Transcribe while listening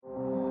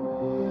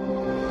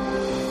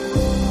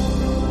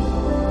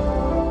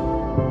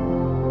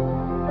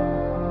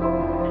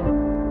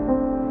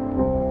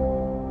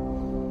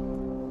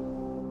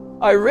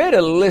I read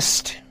a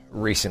list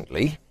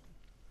recently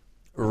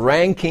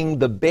ranking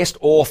the best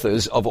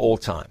authors of all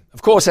time.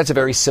 Of course, that's a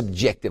very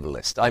subjective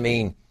list. I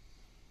mean,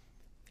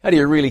 how do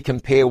you really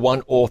compare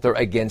one author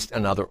against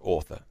another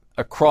author?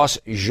 Across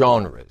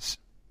genres,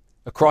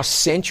 across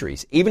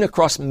centuries, even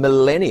across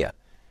millennia.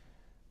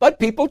 But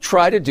people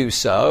try to do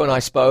so, and I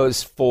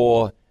suppose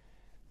for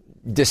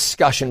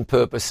discussion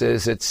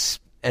purposes, it's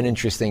an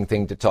interesting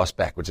thing to toss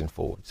backwards and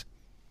forwards.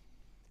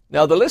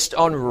 Now, the list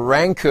on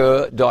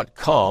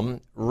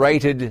Ranker.com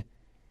rated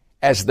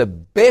as the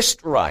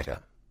best writer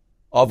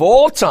of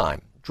all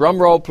time,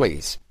 drum roll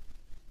please,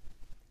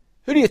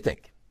 who do you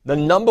think? The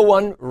number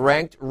one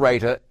ranked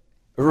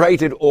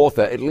rated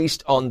author, at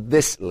least on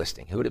this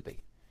listing, who would it be?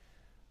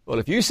 Well,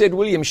 if you said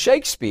William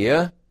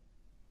Shakespeare,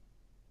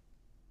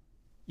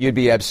 you'd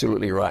be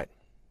absolutely right.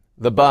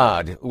 The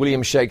Bard,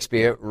 William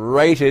Shakespeare,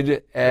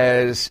 rated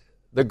as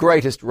the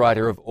greatest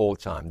writer of all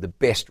time, the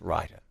best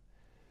writer.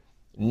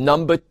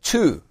 Number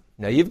two.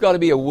 Now, you've got to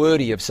be a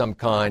wordy of some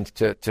kind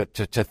to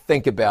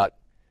think about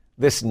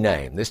this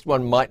name. This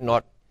one might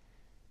not,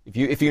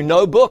 if you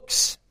know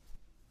books,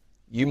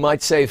 you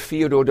might say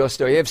Fyodor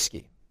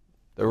Dostoevsky,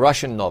 the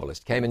Russian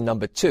novelist, came in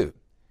number two.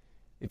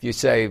 If you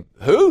say,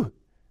 who?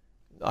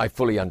 I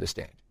fully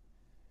understand.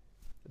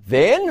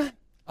 Then,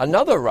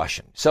 another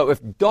Russian. So if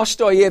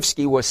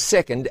Dostoevsky was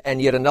second and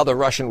yet another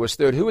Russian was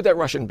third, who would that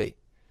Russian be?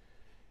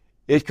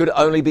 It could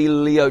only be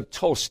Leo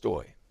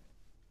Tolstoy,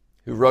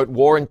 who wrote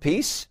War and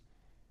Peace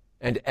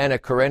and Anna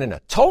Karenina.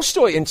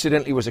 Tolstoy,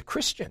 incidentally, was a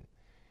Christian.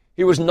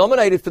 He was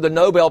nominated for the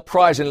Nobel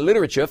Prize in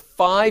Literature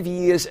 5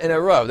 years in a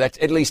row. That's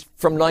at least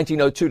from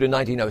 1902 to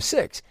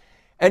 1906.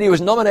 And he was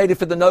nominated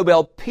for the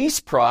Nobel Peace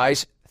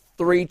Prize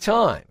 3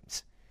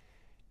 times.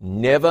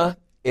 Never,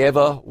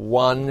 ever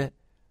won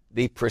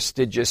the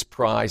prestigious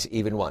prize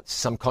even once.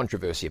 Some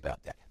controversy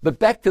about that. But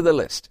back to the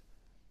list.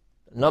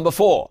 Number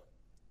 4,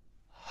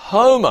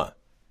 Homer,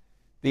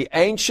 the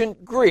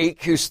ancient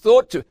Greek who's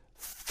thought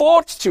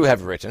to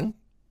have written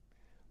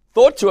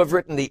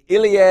the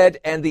Iliad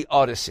and the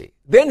Odyssey.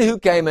 Then who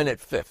came in at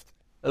 5th?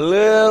 A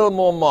little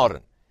more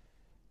modern.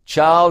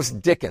 Charles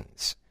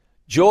Dickens.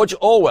 George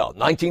Orwell,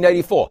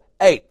 1984,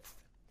 8th.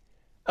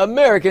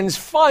 Americans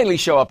finally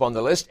show up on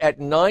the list at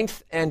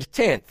 9th and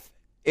 10th.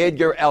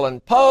 Edgar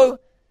Allan Poe,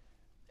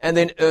 and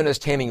then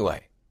Ernest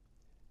Hemingway.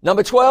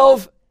 Number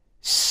 12,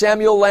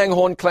 Samuel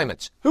Langhorne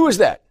Clemens. Who is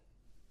that?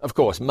 Of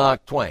course,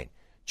 Mark Twain.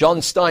 John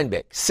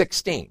Steinbeck,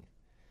 16.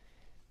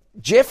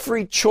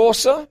 Geoffrey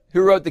Chaucer,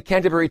 who wrote the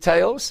Canterbury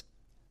Tales,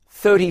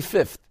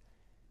 35th,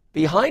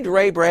 behind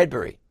Ray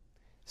Bradbury.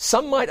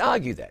 Some might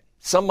argue that.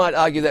 Some might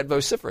argue that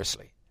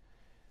vociferously.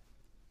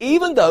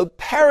 Even though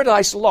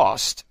Paradise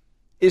Lost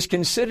is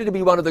considered to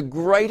be one of the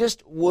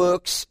greatest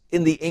works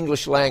in the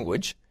English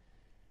language,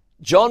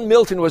 John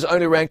Milton was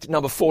only ranked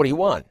number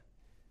 41,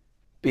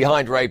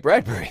 behind Ray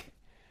Bradbury.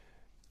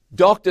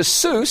 Dr.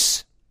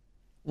 Seuss,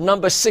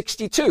 number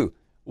 62,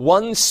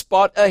 1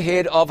 spot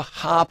ahead of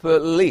Harper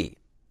Lee.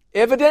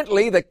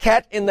 Evidently, The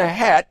Cat in the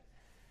Hat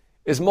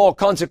is more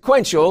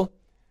consequential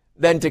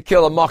than To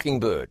Kill a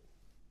Mockingbird.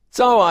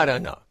 So I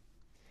don't know.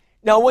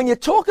 Now, when you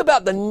talk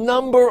about the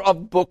number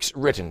of books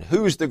written,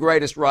 who's the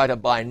greatest writer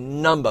by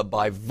number,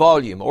 by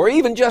volume, or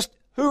even just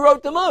who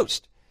wrote the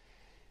most,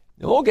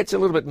 it all gets a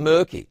little bit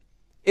murky.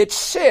 It's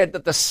said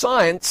that the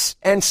science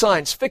and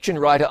science fiction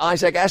writer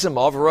Isaac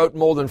Asimov wrote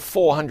more than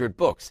 400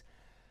 books.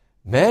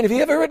 Man, have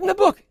you ever written a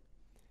book?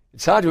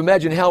 It's hard to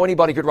imagine how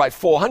anybody could write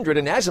 400,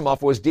 and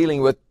Asimov was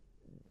dealing with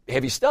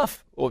heavy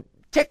stuff or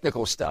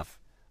technical stuff.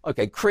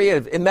 Okay,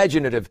 creative,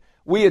 imaginative,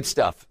 weird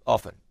stuff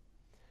often.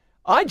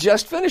 I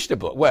just finished a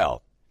book.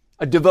 Well,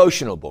 a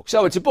devotional book.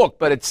 So it's a book,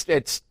 but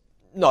it's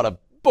not a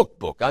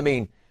book. I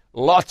mean,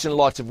 lots and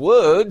lots of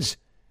words,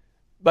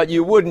 but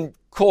you wouldn't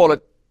call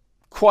it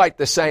quite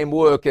the same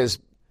work as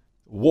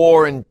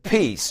War and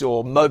Peace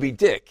or Moby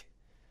Dick.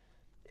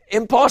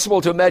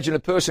 Impossible to imagine a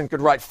person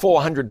could write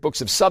 400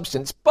 books of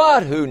substance,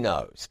 but who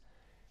knows?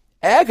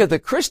 Agatha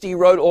Christie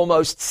wrote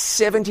almost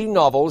 70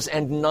 novels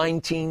and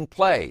 19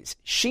 plays.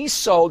 She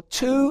sold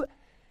 2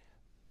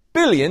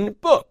 billion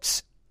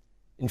books.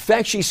 In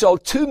fact, she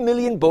sold 2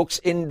 million books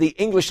in the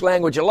English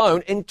language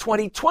alone in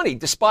 2020,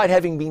 despite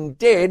having been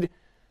dead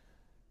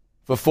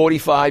for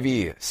 45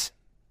 years.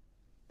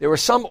 There are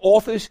some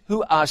authors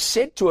who are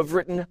said to have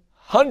written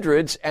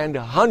hundreds and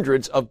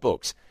hundreds of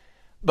books,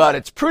 but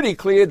it's pretty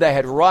clear they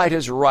had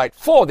writers write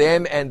for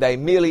them and they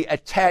merely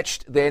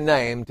attached their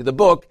name to the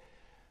book,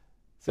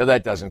 so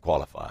that doesn't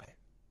qualify.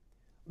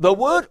 The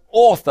word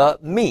author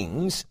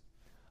means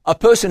a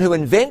person who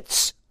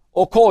invents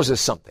or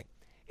causes something.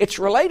 It's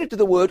related to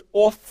the word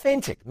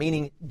authentic,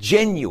 meaning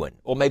genuine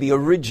or maybe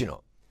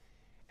original.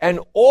 An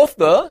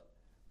author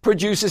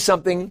produces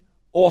something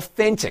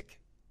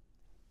authentic,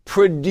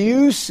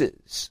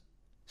 produces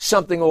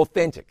something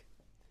authentic,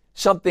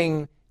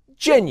 something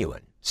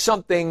genuine,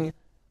 something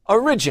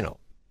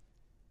original.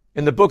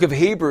 In the book of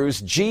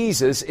Hebrews,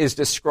 Jesus is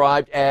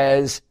described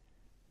as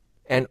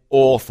an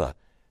author.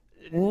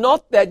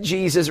 Not that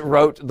Jesus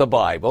wrote the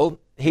Bible.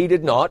 he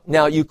did not.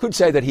 Now, you could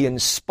say that he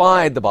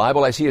inspired the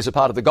Bible as he is a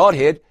part of the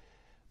Godhead,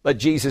 but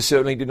Jesus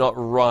certainly did not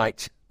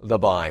write the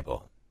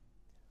Bible.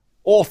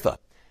 Author.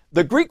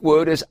 The Greek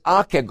word is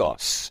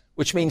archegos,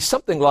 which means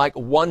something like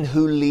one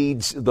who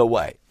leads the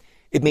way.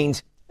 It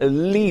means a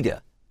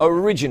leader,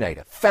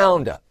 originator,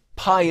 founder,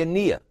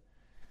 pioneer.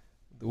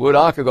 The word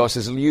archegos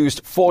is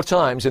used 4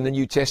 times in the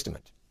New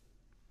Testament.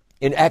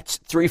 In Acts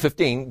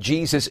 3:15,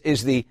 Jesus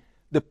is the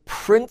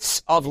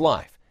Prince of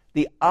Life,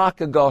 the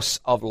archegos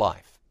of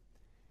life.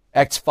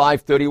 Acts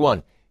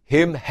 5:31,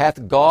 him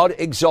hath God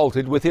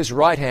exalted with his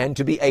right hand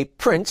to be a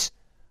prince,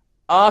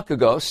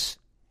 archegos,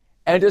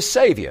 and a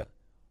savior,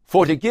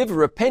 for to give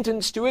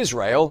repentance to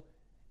Israel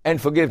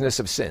and forgiveness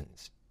of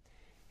sins.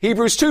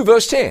 Hebrews 2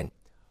 verse 10,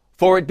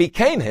 for it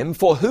became him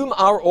for whom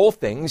are all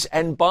things,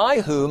 and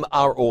by whom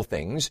are all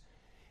things,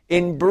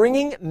 in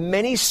bringing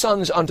many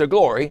sons unto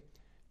glory,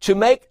 to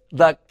make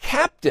the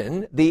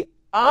captain, the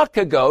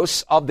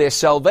archegos of their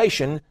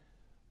salvation,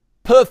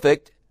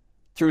 perfect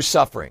through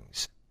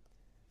sufferings.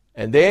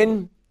 And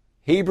then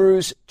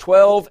Hebrews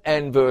 12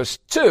 and verse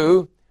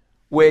 2,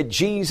 where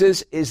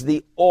Jesus is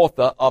the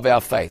author of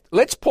our faith.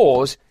 Let's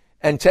pause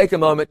and take a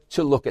moment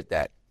to look at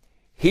that.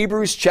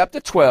 Hebrews chapter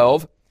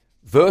 12,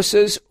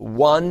 verses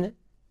 1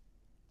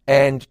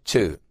 and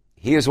 2.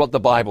 Here's what the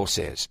Bible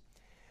says.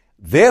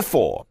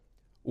 Therefore,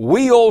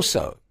 we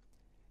also,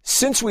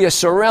 since we are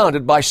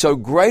surrounded by so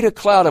great a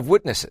cloud of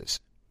witnesses,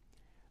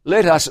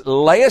 let us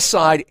lay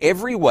aside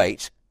every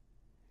weight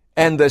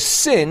and the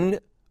sin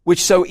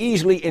which so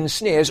easily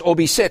ensnares or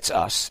besets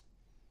us,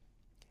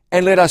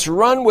 and let us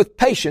run with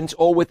patience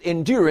or with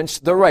endurance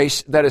the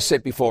race that is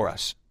set before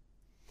us,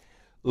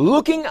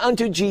 looking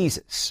unto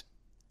Jesus,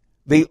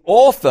 the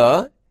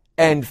author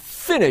and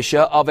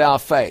finisher of our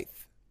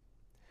faith,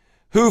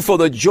 who for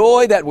the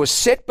joy that was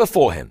set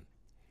before him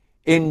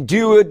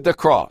endured the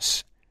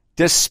cross,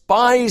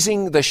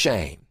 despising the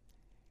shame,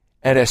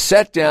 and has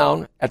sat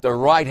down at the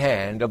right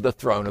hand of the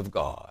throne of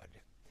God.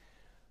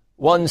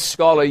 One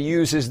scholar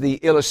uses the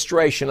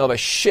illustration of a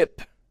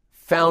ship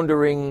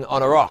foundering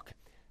on a rock.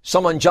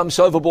 Someone jumps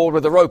overboard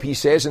with a rope, he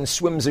says, and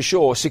swims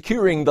ashore,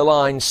 securing the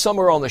line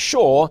somewhere on the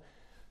shore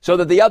so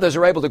that the others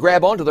are able to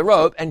grab onto the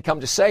rope and come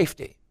to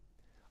safety.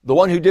 The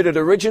one who did it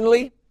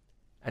originally,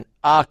 an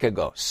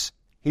archegos.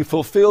 He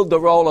fulfilled the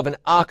role of an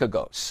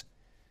archegos.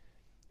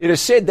 It is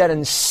said that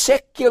in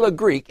secular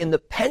Greek, in the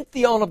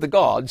pantheon of the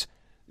gods,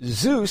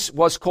 Zeus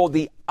was called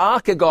the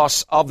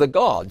archegos of the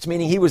gods,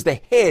 meaning he was the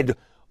head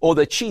or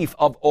the chief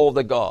of all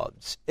the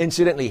gods.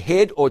 Incidentally,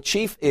 head or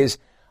chief is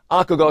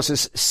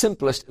archegos'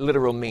 simplest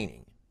literal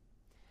meaning.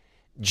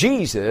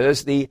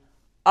 Jesus, the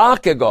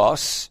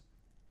archegos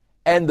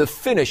and the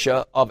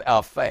finisher of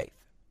our faith.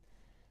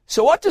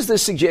 So what does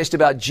this suggest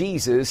about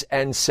Jesus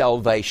and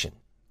salvation?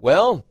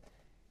 Well,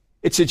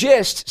 it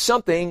suggests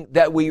something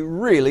that we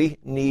really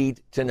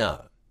need to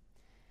know.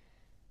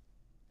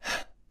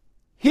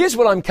 Here's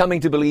what I'm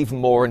coming to believe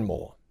more and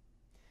more.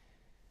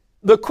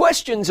 The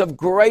questions of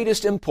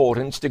greatest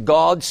importance to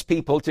God's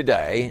people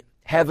today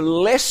have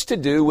less to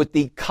do with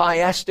the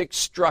chiastic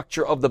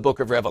structure of the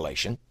book of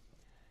Revelation,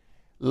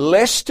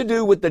 less to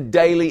do with the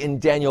daily in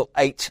Daniel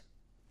 8,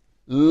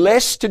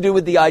 less to do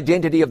with the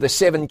identity of the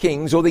 7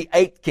 kings or the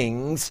 8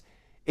 kings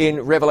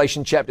in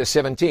Revelation chapter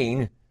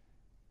 17,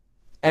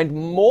 and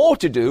more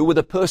to do with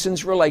a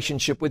person's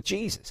relationship with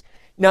Jesus.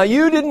 Now,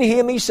 you didn't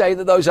hear me say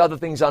that those other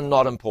things are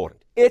not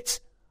important. It's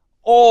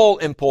all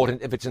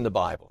important if it's in the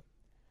Bible.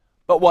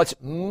 But what's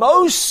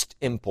most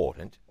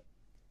important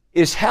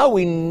is how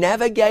we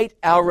navigate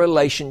our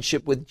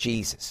relationship with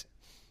Jesus,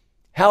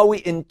 how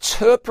we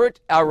interpret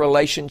our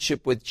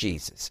relationship with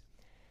Jesus,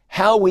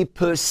 how we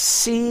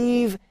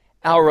perceive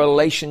our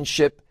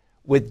relationship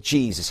with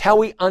Jesus, how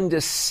we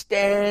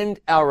understand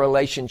our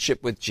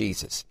relationship with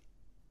Jesus.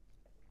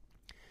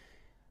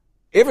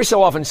 Every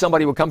so often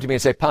somebody will come to me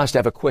and say, Pastor, I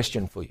have a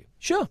question for you.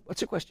 Sure,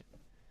 what's your question?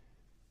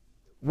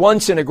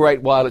 Once in a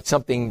great while it's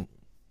something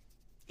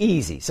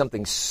easy,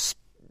 something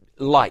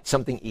light,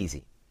 something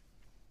easy.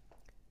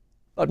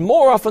 But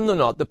more often than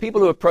not, the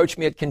people who approach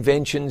me at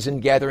conventions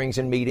and gatherings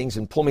and meetings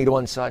and pull me to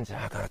one side and say,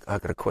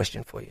 I've got a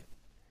question for you.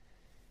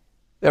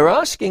 They're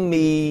asking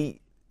me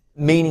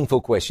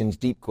meaningful questions,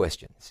 deep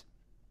questions.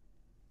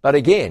 But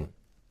again,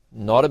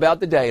 not about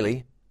the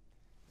daily,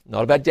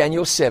 not about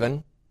Daniel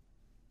 7,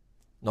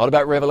 not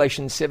about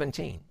Revelation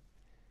 17.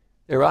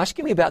 They're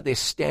asking me about their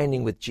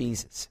standing with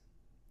Jesus.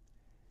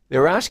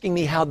 They're asking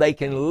me how they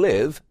can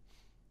live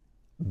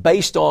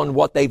based on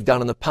what they've done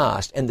in the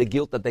past and the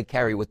guilt that they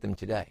carry with them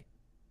today.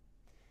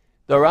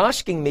 They're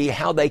asking me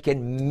how they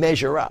can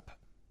measure up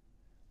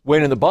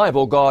when in the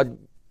Bible God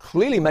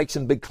clearly makes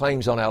some big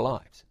claims on our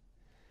lives.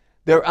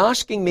 They're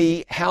asking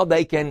me how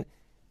they can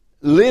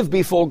live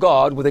before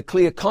God with a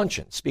clear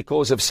conscience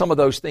because of some of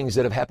those things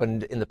that have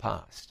happened in the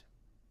past.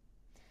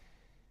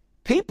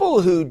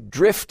 People who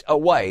drift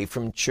away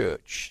from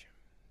church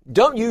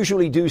don't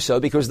usually do so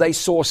because they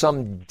saw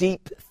some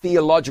deep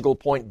theological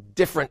point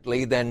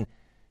differently than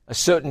a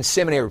certain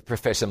seminary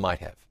professor might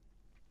have.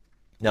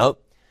 No.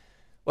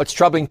 What's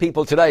troubling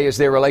people today is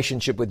their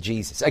relationship with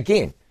Jesus.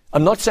 Again,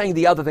 I'm not saying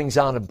the other things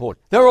aren't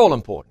important. They're all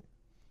important.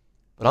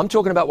 But I'm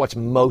talking about what's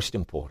most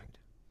important.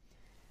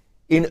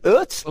 In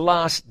earth's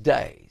last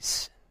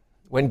days,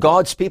 when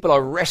God's people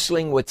are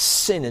wrestling with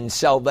sin and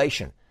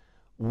salvation,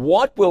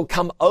 what will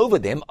come over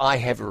them, I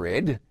have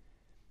read,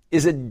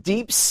 is a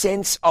deep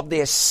sense of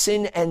their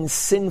sin and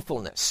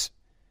sinfulness.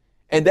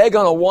 And they're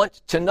going to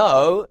want to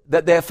know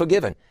that they're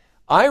forgiven.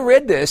 I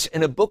read this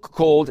in a book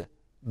called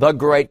The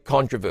Great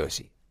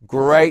Controversy.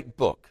 Great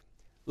book.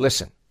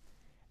 Listen,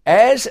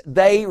 as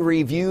they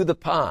review the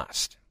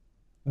past,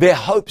 their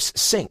hopes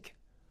sink.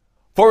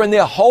 For in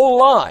their whole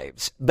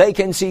lives, they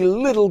can see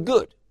little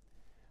good.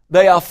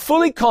 They are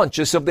fully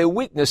conscious of their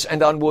weakness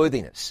and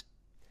unworthiness.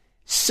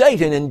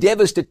 Satan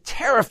endeavors to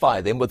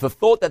terrify them with the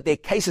thought that their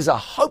cases are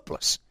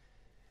hopeless,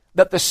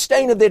 that the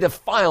stain of their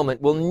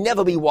defilement will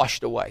never be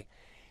washed away.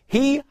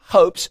 He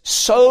hopes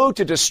so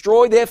to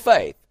destroy their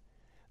faith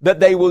that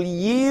they will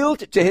yield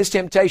to his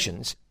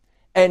temptations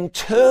and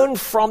turn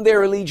from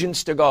their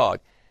allegiance to God.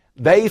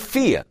 They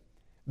fear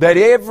that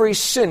every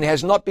sin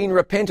has not been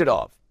repented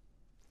of,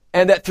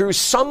 and that through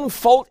some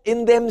fault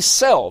in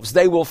themselves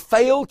they will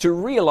fail to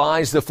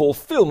realize the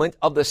fulfillment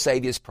of the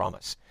Savior's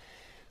promise.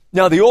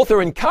 Now, the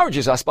author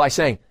encourages us by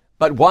saying,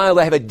 but while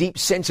they have a deep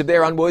sense of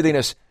their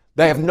unworthiness,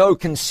 they have no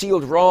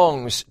concealed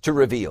wrongs to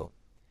reveal.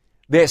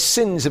 Their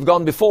sins have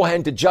gone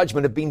beforehand to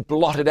judgment, have been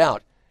blotted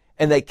out,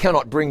 and they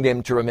cannot bring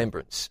them to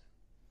remembrance.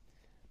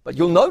 But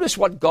you'll notice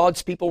what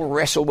God's people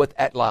wrestle with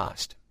at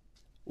last.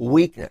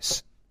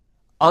 Weakness,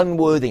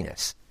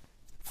 unworthiness,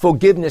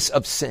 forgiveness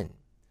of sin.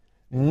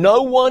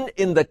 No one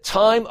in the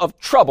time of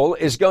trouble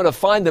is going to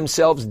find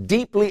themselves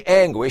deeply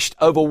anguished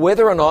over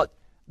whether or not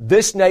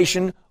this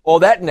nation or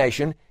that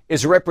nation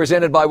is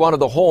represented by one of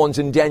the horns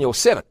in Daniel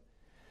 7.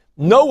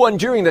 No one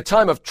during the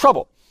time of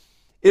trouble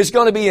is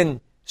going to be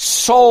in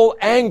soul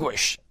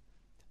anguish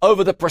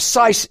over the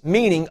precise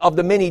meaning of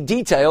the many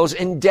details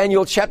in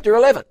Daniel chapter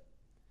 11.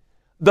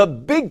 The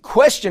big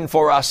question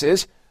for us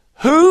is,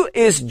 who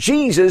is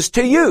Jesus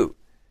to you?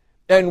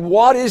 And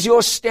what is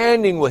your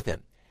standing with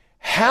him?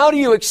 How do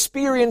you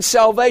experience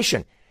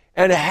salvation?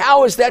 And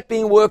how is that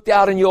being worked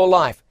out in your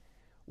life?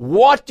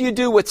 What do you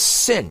do with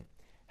sin?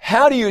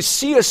 How do you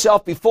see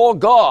yourself before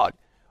God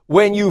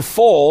when you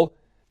fall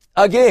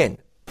again?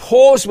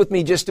 Pause with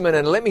me just a minute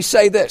and let me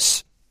say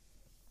this.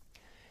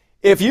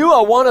 If you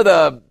are one of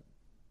the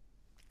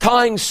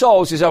kind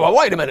souls who say, well,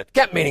 wait a minute,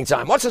 camp meeting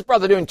time. What's this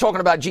brother doing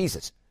talking about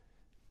Jesus?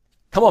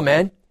 Come on,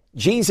 man.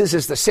 Jesus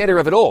is the center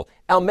of it all.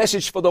 Our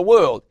message for the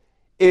world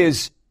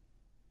is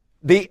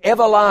the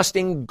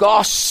everlasting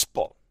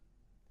gospel.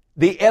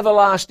 The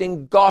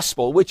everlasting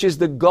gospel, which is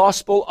the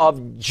gospel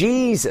of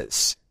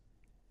Jesus,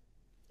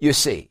 you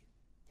see.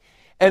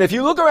 And if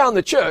you look around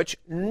the church,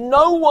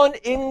 no one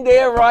in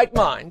their right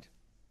mind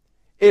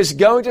is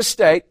going to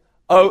state,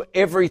 oh,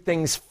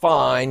 everything's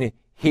fine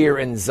here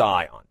in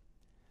Zion.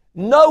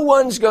 No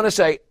one's going to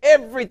say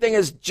everything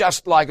is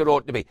just like it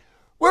ought to be.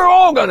 We're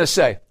all going to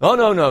say, oh,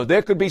 no,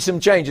 there could be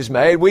some changes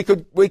made. We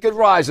could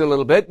rise a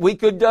little bit. We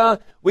could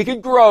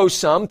grow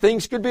some.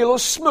 Things could be a little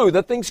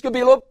smoother. Things could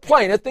be a little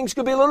plainer. Things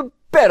could be a little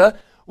better.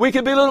 We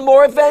could be a little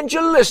more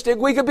evangelistic.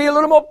 We could be a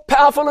little more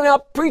powerful in our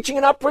preaching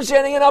and our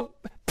presenting and our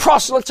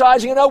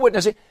proselytizing and our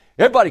witnessing.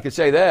 Everybody could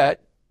say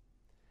that.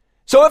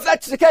 So if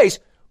that's the case,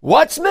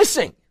 what's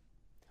missing?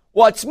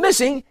 What's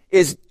missing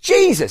is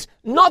Jesus.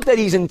 Not that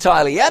he's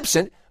entirely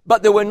absent,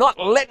 but that we're not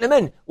letting him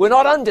in. We're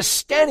not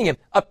understanding him,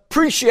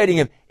 appreciating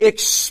him,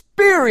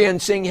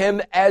 experiencing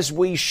him as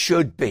we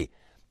should be.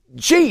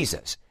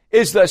 Jesus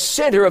is the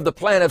center of the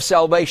plan of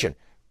salvation.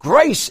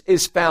 Grace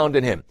is found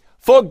in him.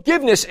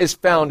 Forgiveness is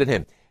found in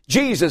him.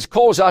 Jesus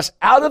calls us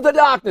out of the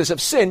darkness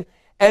of sin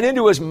and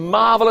into his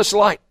marvelous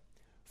light.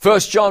 1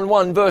 John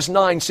 1 verse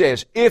 9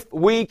 says, if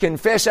we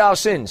confess our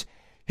sins,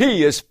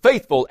 he is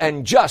faithful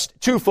and just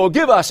to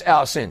forgive us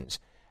our sins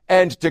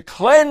and to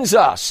cleanse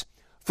us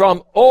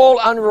from all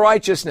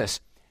unrighteousness.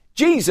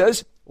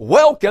 Jesus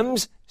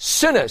welcomes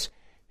sinners.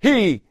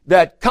 He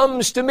that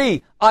comes to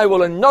me, I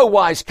will in no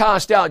wise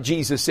cast out,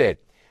 Jesus said.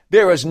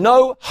 There is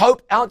no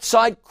hope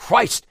outside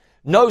Christ,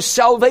 no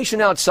salvation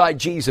outside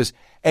Jesus.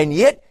 And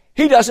yet,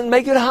 he doesn't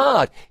make it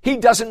hard. He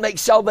doesn't make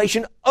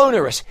salvation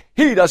onerous.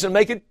 He doesn't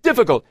make it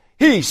difficult.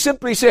 He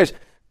simply says,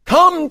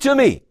 come to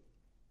me,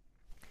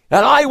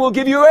 and I will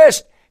give you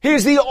rest. He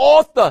is the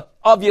author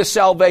of your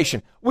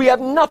salvation. We have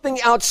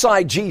nothing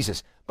outside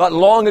Jesus. But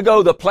long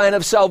ago, the plan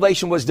of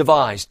salvation was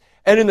devised.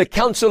 And in the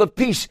council of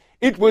peace,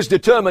 it was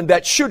determined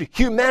that should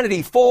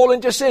humanity fall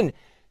into sin,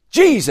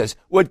 Jesus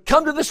would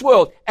come to this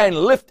world and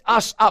lift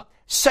us up,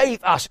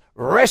 save us,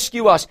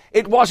 rescue us.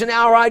 It wasn't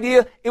our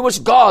idea. It was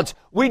God's.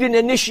 We didn't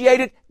initiate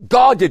it.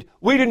 God did.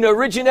 We didn't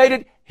originate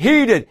it.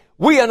 He did.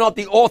 We are not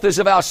the authors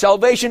of our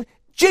salvation.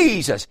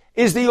 Jesus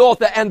is the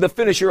author and the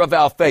finisher of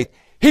our faith.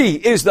 He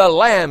is the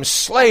Lamb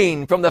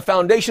slain from the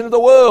foundation of the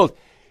world.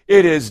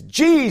 It is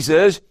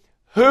Jesus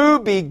who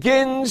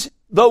begins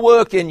the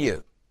work in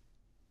you.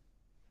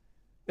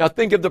 Now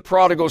think of the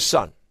prodigal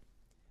son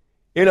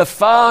in a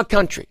far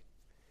country.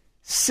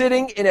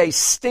 sitting in a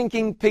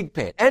stinking pig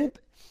pen. And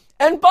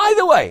by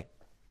the way,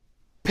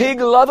 pig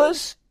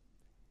lovers,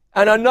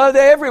 and I know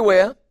they're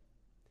everywhere,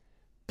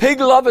 pig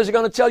lovers are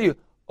going to tell you,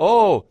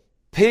 oh,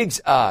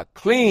 pigs are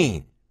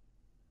clean.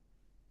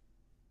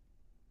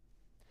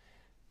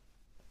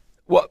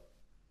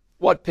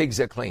 What pigs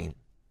are clean?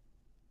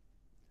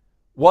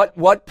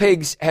 What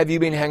pigs have you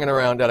been hanging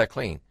around that are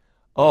clean?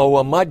 Oh,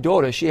 well, my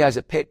daughter, she has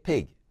a pet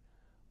pig.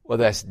 Well,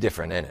 that's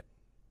different, isn't it?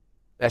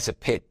 That's a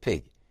pet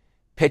pig.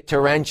 Pet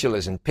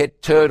tarantulas and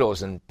pet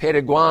turtles and pet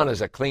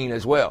iguanas are clean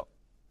as well.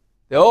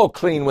 They're all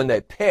clean when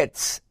they're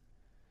pets.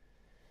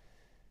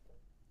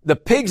 The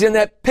pigs in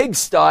that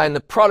pigsty in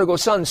the prodigal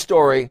son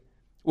story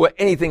were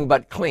anything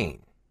but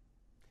clean.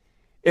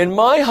 In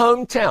my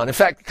hometown, in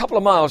fact, a couple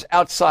of miles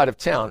outside of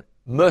town,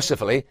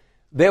 mercifully,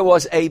 there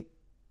was a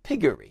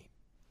piggery.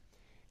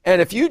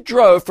 And if you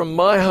drove from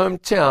my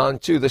hometown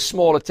to the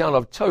smaller town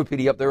of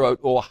Topiti up the road,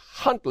 or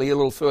Huntley a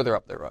little further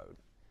up the road,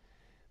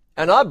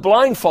 and I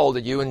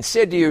blindfolded you and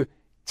said to you,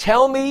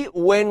 tell me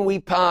when we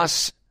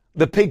pass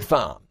the pig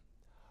farm.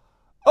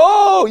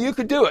 Oh, you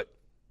could do it.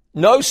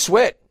 No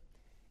sweat.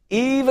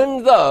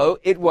 Even though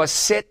it was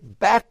set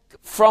back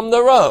from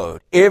the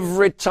road,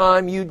 every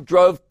time you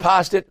drove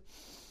past it,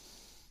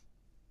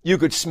 you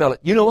could smell it.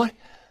 You know what?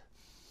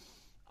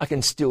 I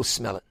can still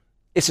smell it.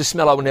 It's a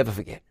smell I will never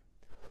forget.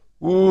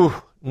 Ooh,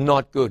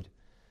 not good.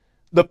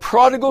 The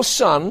prodigal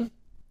son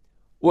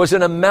was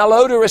in a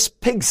malodorous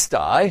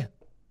pigsty,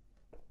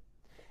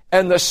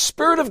 and the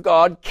Spirit of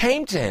God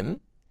came to him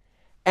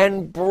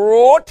and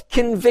brought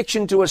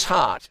conviction to his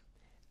heart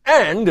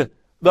and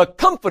the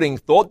comforting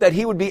thought that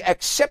he would be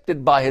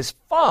accepted by his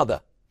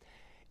father.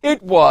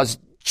 It was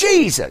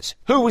Jesus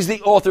who was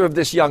the author of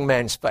this young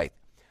man's faith.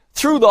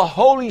 Through the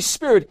Holy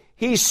Spirit,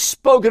 he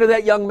spoke into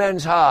that young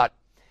man's heart.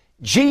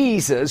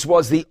 Jesus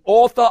was the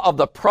author of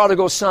the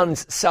prodigal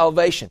son's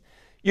salvation.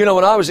 You know,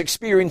 when I was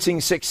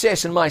experiencing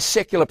success in my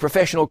secular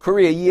professional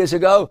career years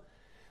ago,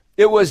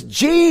 it was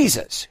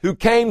Jesus who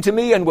came to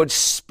me and would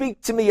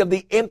speak to me of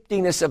the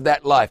emptiness of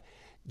that life.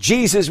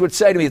 Jesus would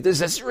say to me, is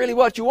this really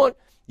what you want?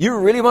 You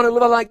really want to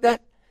live like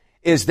that?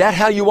 Is that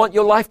how you want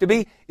your life to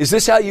be? Is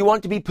this how you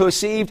want to be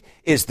perceived?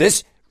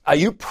 Are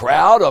you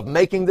proud of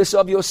making this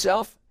of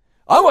yourself?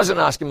 I wasn't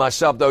asking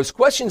myself those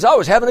questions. I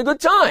was having a good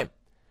time.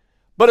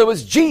 But it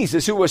was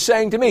Jesus who was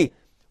saying to me,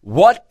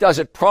 what does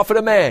it profit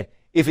a man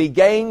if he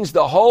gains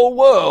the whole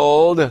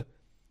world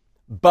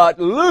but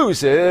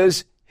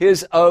loses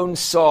his own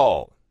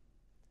soul?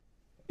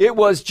 It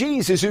was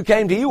Jesus who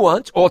came to you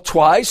once or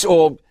twice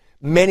or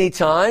many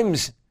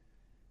times.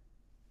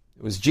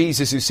 It was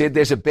Jesus who said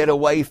there's a better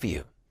way for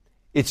you.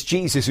 It's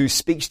Jesus who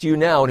speaks to you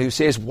now and who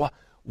says,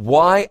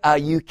 why are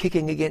you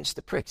kicking against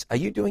the pricks? Are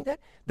you doing that?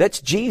 That's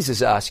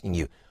Jesus asking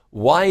you.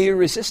 Why are you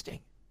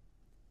resisting?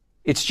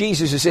 It's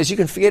Jesus who says, you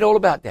can forget all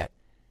about that.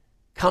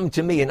 Come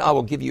to me and I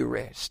will give you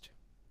rest.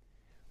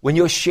 When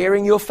you're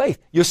sharing your faith,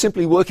 you're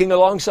simply working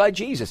alongside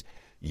Jesus.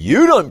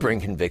 You don't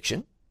bring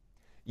conviction.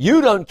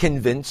 You don't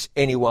convince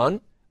anyone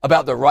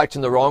about the rights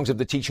and the wrongs of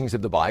the teachings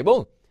of the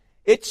Bible.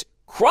 It's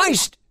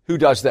Christ who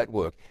does that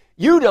work.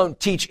 You don't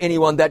teach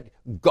anyone that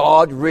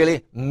God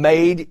really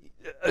made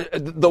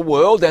the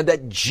world and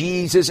that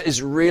Jesus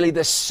is really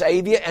the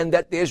Savior and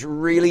that there's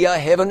really a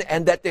heaven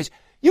and that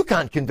you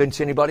can't convince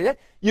anybody that.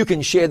 You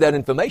can share that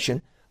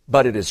information,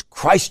 but it is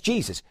Christ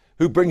Jesus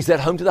who brings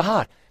that home to the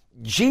heart.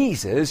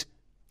 Jesus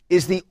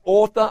is the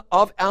author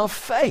of our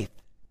faith.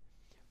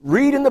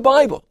 Read in the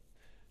Bible.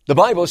 The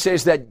Bible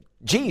says that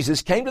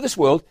Jesus came to this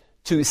world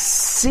to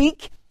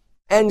seek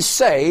and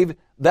save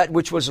that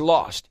which was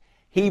lost.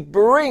 He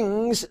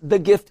brings the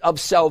gift of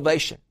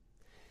salvation.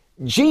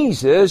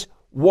 Jesus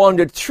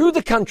wandered through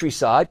the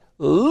countryside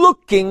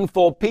looking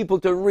for people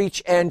to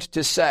reach and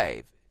to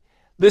save.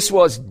 This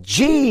was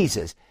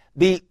Jesus,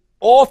 the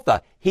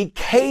author. He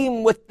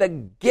came with the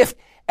gift,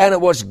 and it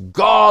was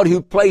God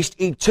who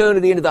placed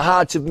eternity into the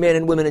hearts of men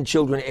and women and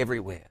children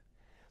everywhere.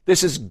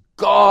 This is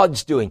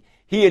God's doing.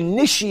 He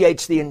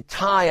initiates the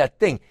entire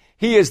thing.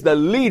 He is the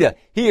leader.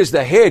 He is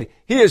the head.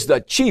 He is the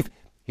chief.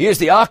 He is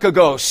the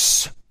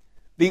archegos,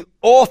 the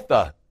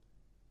author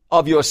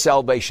of your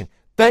salvation.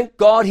 Thank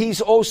God he's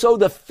also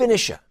the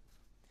finisher.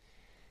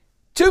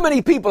 Too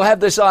many people have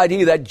this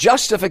idea that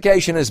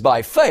justification is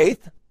by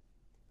faith,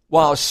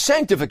 while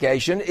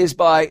sanctification is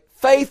by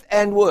faith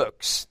and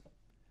works.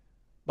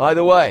 By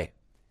the way,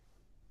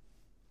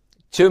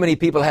 too many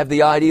people have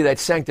the idea that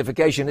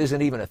sanctification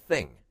isn't even a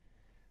thing.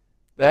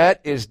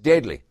 That is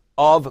deadly.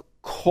 Of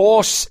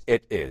course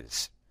it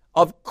is.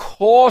 Of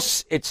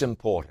course it's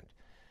important.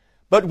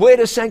 But where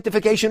does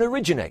sanctification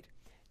originate?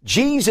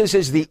 Jesus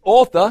is the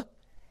author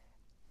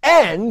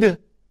and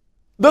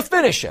the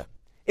finisher.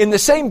 In the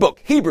same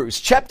book, Hebrews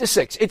chapter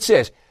 6, it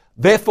says,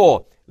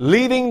 "Therefore,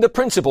 leaving the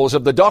principles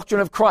of the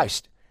doctrine of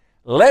Christ,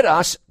 let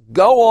us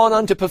go on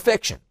unto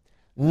perfection,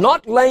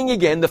 not laying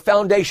again the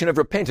foundation of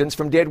repentance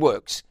from dead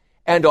works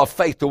and of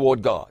faith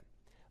toward God."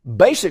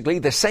 Basically,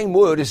 the same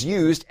word is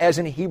used as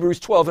in Hebrews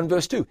 12 and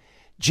verse 2.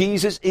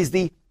 Jesus is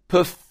the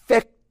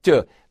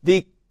perfecter,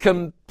 the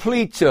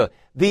completer,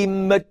 the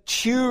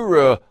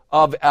maturer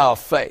of our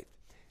faith.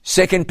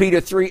 2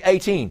 Peter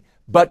 3:18,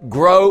 but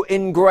grow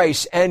in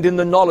grace and in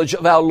the knowledge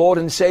of our Lord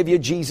and Savior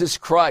Jesus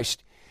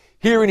Christ.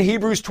 Here in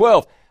Hebrews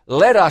 12,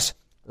 let us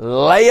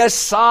lay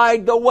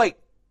aside the weight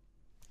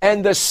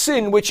and the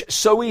sin which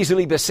so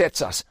easily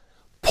besets us.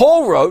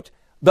 Paul wrote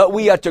that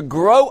we are to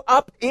grow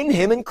up in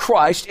him in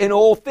Christ in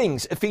all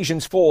things,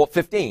 Ephesians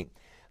 4:15.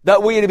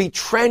 That we are to be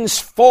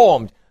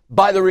transformed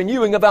by the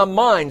renewing of our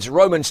minds,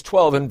 Romans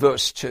 12 and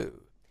verse 2.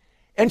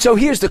 And so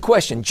here's the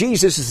question.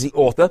 Jesus is the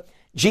author.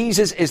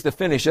 Jesus is the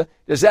finisher.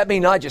 Does that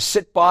mean I just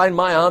sit by in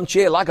my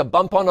armchair like a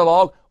bump on a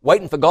log,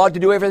 waiting for God to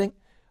do everything?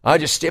 I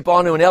just step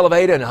onto an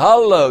elevator and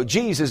hello,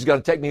 Jesus is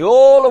going to take me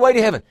all the way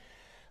to heaven.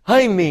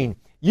 I mean,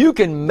 you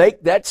can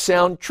make that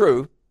sound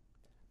true,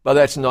 but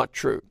that's not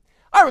true.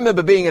 I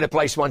remember being in a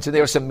place once and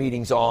there were some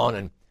meetings on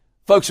and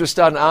folks were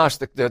starting to ask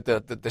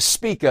the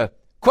speaker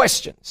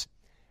questions.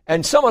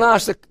 And someone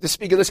asked the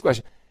speaker this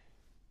question.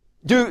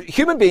 Do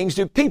human beings,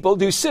 do people,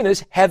 do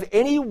sinners have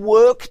any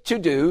work to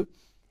do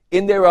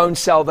in their own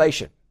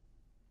salvation?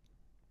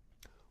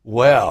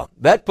 Well,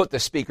 that put the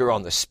speaker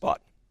on the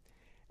spot.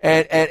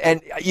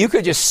 And you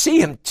could just see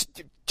him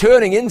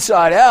turning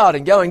inside out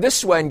and going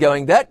this way and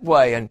going that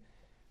way. And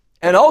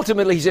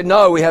ultimately he said,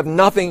 no, we have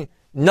nothing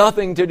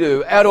to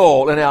do at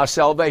all in our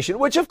salvation,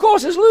 which of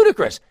course is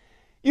ludicrous.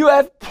 You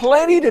have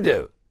plenty to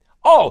do.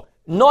 Oh,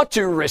 not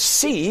to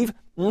receive,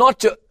 not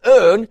to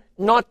earn,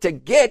 not to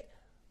get,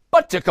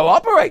 but to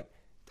cooperate.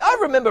 I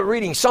remember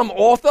reading some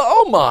author,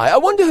 I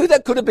wonder who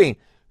that could have been,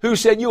 who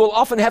said you will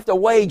often have to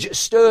wage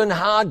stern,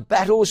 hard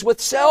battles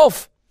with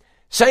self.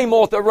 Same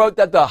author wrote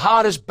that the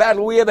hardest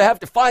battle we ever have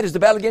to fight is the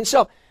battle against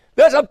self.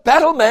 There's a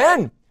battle,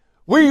 man.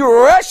 We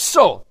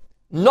wrestle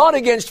not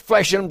against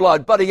flesh and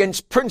blood, but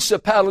against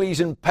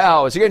principalities and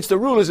powers, against the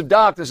rulers of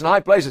darkness and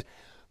high places.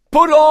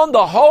 Put on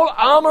the whole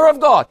armor of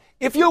God.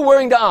 If you're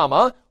wearing the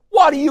armor,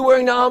 what are you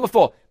wearing the armor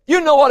for?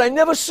 You know what I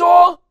never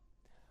saw?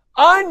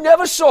 I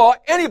never saw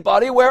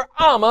anybody wear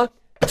armor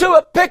to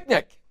a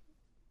picnic.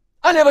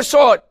 I never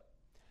saw it.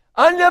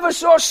 I never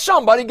saw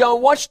somebody go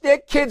and watch their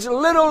kids'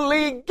 little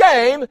league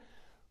game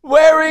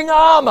wearing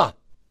armor.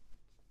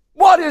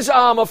 What is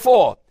armor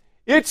for?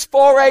 It's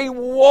for a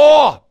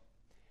war.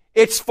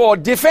 It's for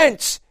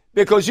defense,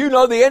 because you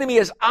know the enemy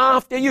is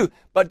after you.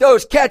 But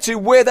those cats who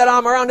wear that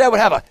armor around there would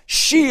have a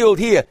shield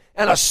here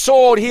and a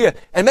sword here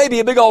and maybe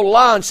a big old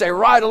lance. They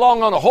ride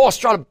along on a horse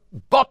trying to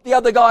buck the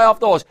other guy off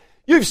the horse.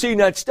 You've seen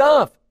that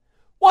stuff.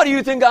 What do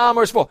you think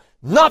armor is for?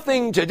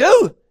 Nothing to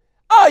do?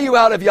 Are you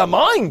out of your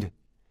mind?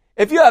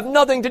 If you have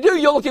nothing to do,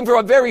 you're looking for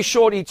a very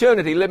short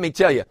eternity, let me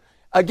tell you.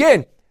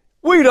 Again,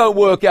 we don't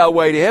work our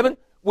way to heaven.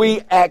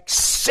 We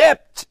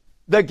accept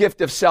the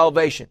gift of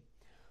salvation.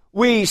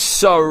 We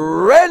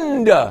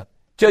surrender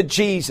to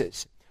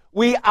Jesus.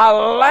 We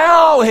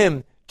allow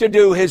him to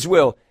do his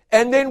will.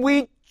 And then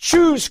we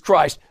choose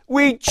Christ.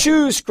 We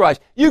choose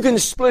Christ. You can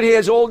split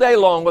hairs all day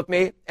long with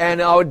me,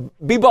 and I would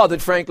be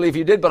bothered, frankly, if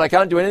you did, but I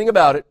can't do anything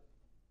about it.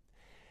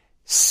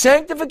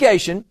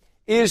 Sanctification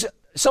is,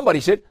 somebody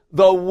said,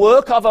 the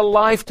work of a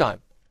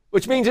lifetime,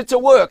 which means it's a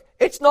work.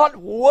 It's not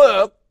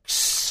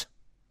works.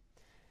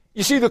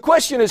 You see, the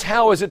question is,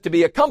 how is it to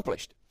be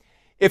accomplished?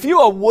 If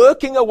you are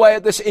working away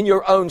at this in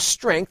your own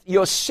strength,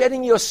 you're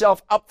setting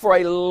yourself up for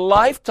a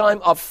lifetime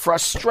of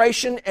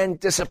frustration and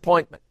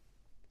disappointment.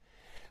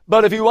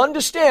 But if you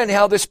understand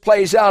how this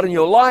plays out in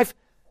your life,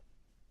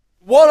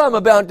 what I'm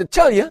about to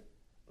tell you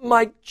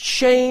might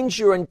change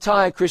your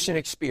entire Christian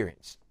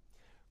experience.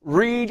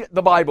 Read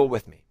the Bible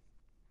with me.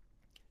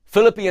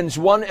 Philippians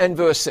 1 and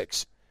verse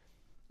 6.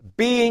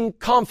 Being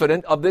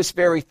confident of this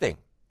very thing,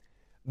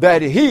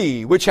 that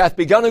he which hath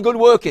begun a good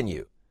work in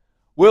you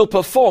will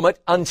perform it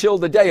until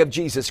the day of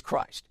Jesus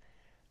Christ.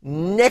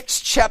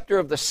 Next chapter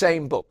of the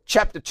same book,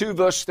 chapter 2,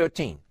 verse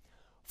 13.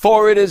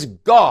 For it is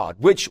God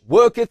which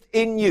worketh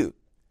in you,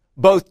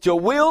 both to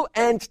will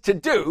and to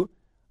do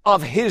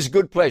of his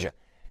good pleasure.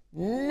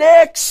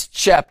 Next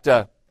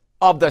chapter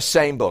of the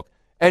same book.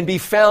 And be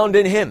found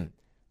in him,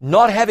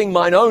 not having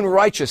mine own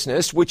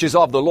righteousness, which is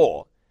of the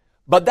law,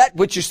 but that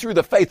which is through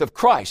the faith of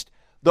Christ,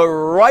 the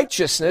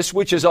righteousness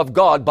which is of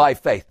God by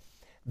faith,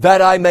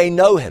 that I may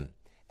know him,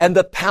 and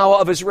the power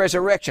of his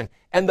resurrection,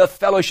 and the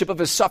fellowship of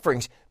his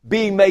sufferings,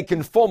 being made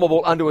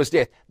conformable unto his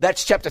death.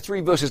 That's chapter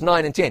 3, verses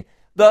 9 and 10.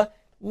 The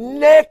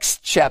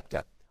next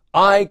chapter,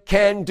 I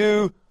can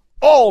do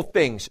all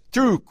things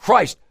through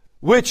Christ,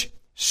 which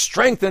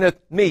strengtheneth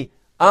me.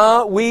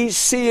 Are we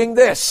seeing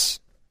this?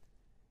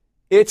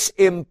 It's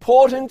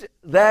important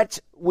that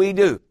we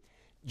do.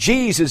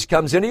 Jesus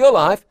comes into your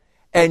life,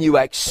 and you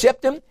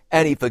accept him,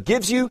 and he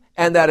forgives you,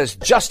 and that is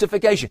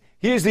justification.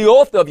 He is the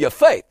author of your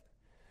faith.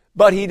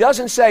 But he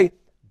doesn't say,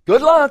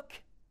 good luck,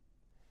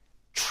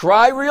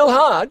 try real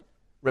hard,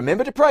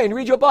 remember to pray and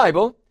read your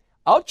Bible,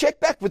 I'll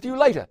check back with you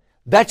later.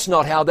 That's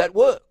not how that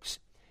works.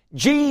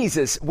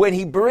 Jesus, when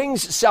he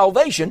brings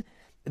salvation,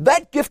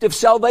 that gift of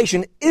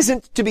salvation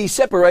isn't to be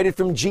separated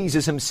from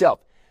Jesus himself.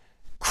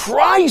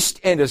 Christ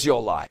enters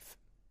your life,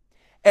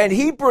 and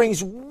he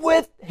brings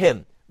with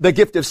him the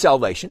gift of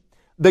salvation,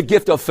 the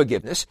gift of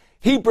forgiveness.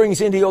 He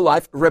brings into your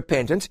life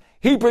repentance.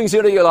 He brings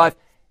into your life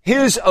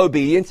his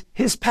obedience,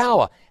 his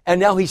power. And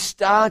now he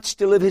starts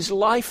to live his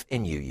life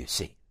in you, you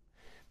see.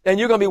 And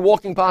you're going to be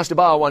walking past a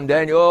bar one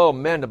day and oh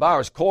man, the bar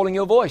is calling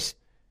your voice,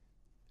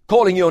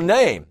 calling your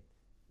name.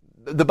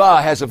 The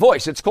bar has a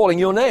voice. It's calling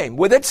your name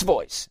with its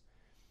voice.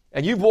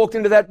 And you've walked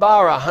into that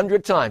bar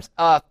 100 times,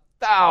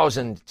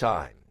 1,000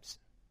 times.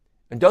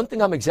 And don't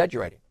think I'm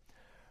exaggerating.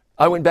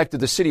 I went back to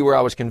the city where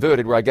I was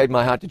converted, where I gave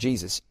my heart to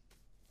Jesus.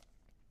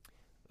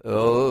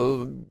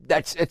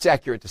 It's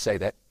accurate to say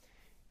that.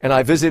 And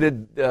I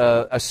visited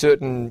a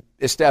certain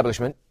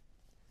establishment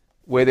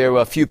where there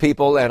were a few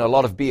people and a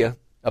lot of beer,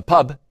 a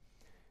pub.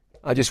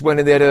 I just went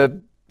in there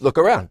to look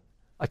around.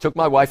 I took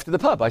my wife to the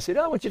pub. I said,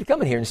 I want you to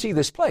come in here and see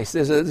this place.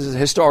 This is a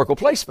historical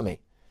place for me.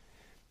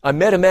 I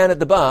met a man at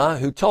the bar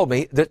who told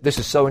me that this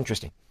is so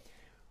interesting.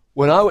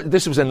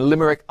 This was in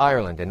Limerick,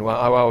 Ireland, and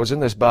while I was in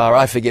this bar,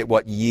 I forget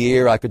what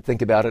year, I could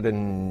think about it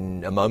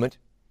in a moment.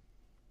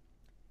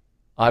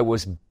 I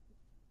was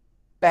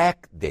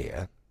back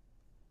there,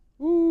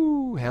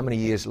 how many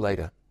years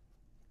later?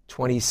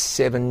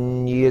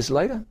 27 years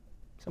later?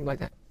 Something like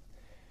that.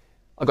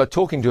 I got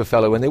talking to a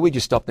fellow in there. We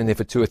just stopped in there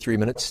for 2 or 3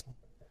 minutes,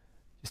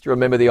 just to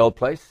remember the old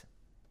place.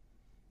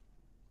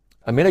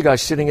 I met a guy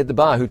sitting at the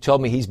bar who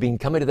told me he's been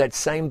coming to that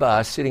same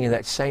bar, sitting in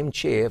that same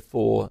chair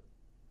for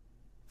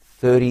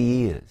 30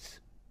 years.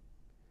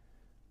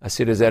 I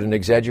said, is that an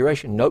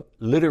exaggeration? Nope,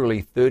 literally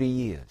 30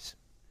 years.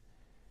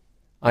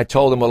 I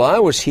told him, well, I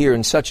was here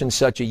in such and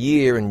such a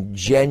year in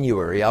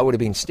January. I would have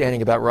been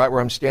standing about right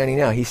where I'm standing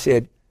now. He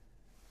said,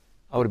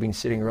 I would have been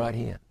sitting right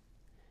here.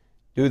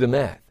 Do the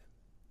math.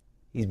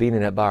 He's been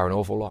in that bar an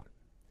awful lot.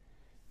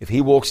 If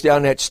he walks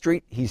down that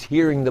street, he's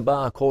hearing the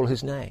bar call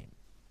his name.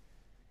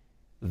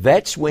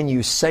 That's when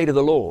you say to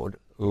the Lord,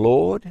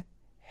 Lord,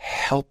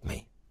 help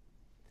me.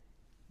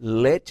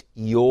 Let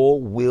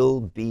your will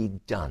be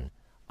done.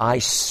 I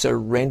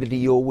surrender to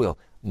your will.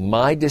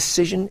 My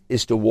decision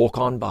is to walk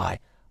on by.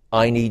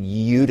 I need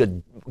you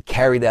to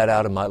carry that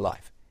out in my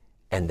life.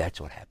 And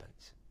that's what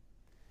happens.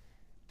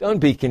 Don't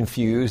be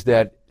confused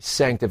that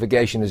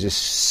sanctification is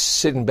just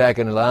sitting back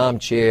in an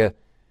armchair,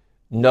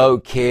 no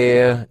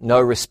care, no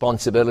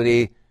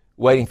responsibility,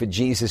 waiting for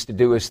Jesus to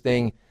do his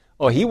thing.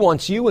 Oh, he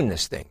wants you in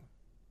this thing.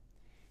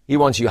 He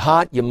wants your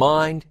heart, your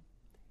mind.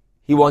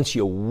 He wants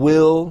your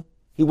will.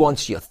 He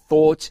wants your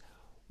thoughts.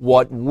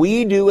 What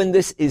we do in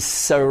this is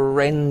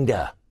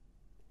surrender.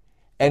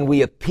 And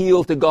we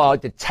appeal to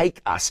God to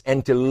take us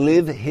and to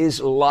live his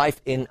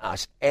life in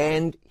us.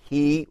 And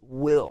he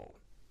will.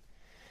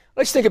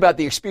 Let's think about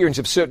the experience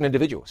of certain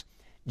individuals.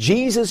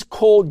 Jesus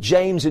called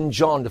James and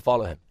John to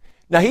follow him.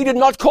 Now, he did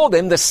not call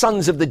them the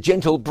sons of the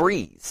gentle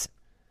breeze.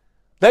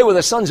 They were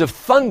the sons of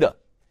thunder.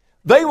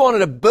 They wanted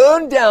to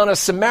burn down a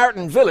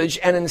Samaritan village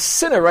and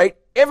incinerate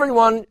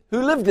everyone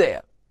who lived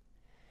there.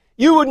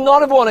 You would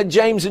not have wanted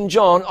James and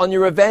John on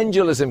your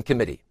evangelism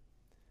committee.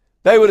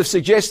 They would have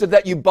suggested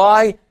that you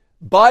buy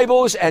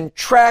Bibles and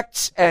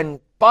tracts and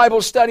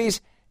Bible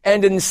studies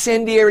and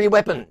incendiary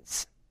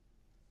weapons.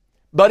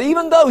 But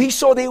even though he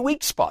saw their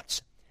weak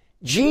spots,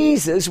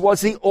 Jesus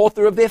was the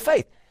author of their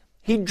faith.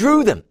 He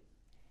drew them.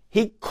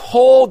 He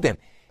called them.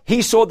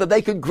 He saw that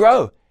they could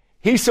grow.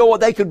 He saw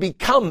what they could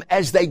become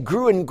as they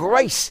grew in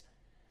grace.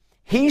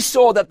 He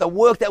saw that the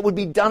work that would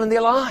be done in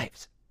their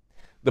lives.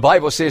 The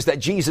Bible says that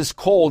Jesus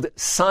called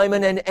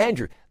Simon and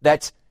Andrew.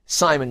 That's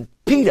Simon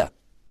Peter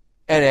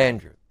and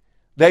Andrew.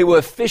 They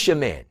were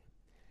fishermen.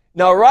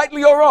 Now,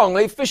 rightly or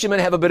wrongly, fishermen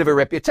have a bit of a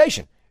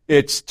reputation.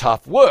 It's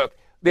tough work.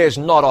 There's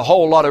not a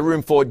whole lot of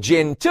room for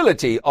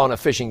gentility on a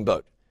fishing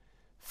boat.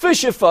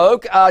 Fisher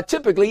folk are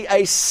typically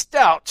a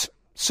stout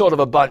sort of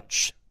a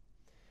bunch.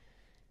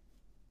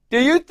 Do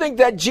you think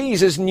that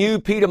Jesus knew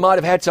Peter might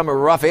have had some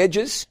rough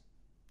edges?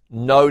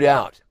 No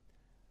doubt.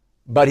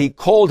 But he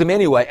called him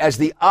anyway as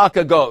the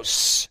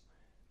archegos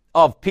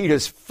of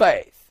Peter's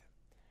faith.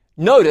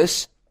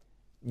 Notice,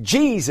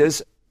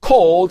 Jesus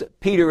called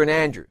Peter and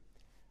Andrew.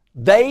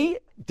 They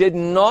did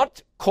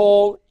not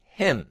call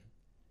him.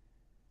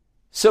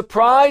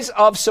 Surprise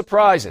of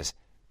surprises.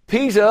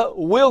 Peter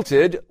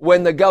wilted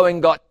when the going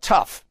got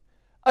tough.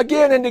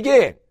 Again and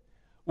again.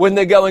 When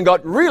the going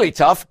got really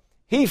tough,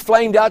 he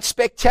flamed out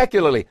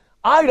spectacularly.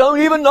 I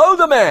don't even know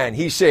the man,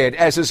 he said,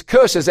 as his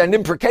curses and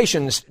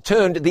imprecations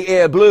turned the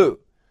air blue.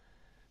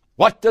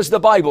 What does the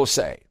Bible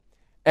say?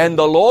 And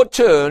the Lord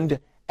turned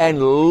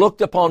and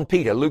looked upon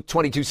Peter, Luke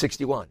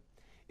 22:61.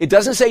 It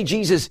doesn't say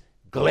Jesus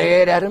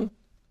glared at him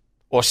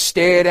or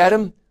stared at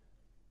him,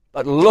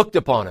 but looked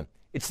upon him.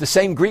 It's the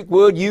same Greek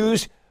word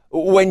used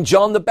when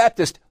John the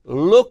Baptist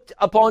looked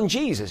upon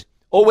Jesus,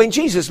 or when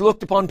Jesus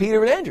looked upon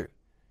Peter and Andrew.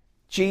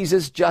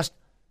 Jesus just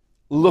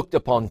looked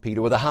upon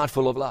Peter with a heart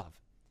full of love.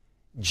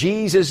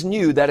 Jesus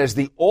knew that as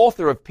the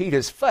author of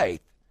Peter's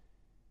faith,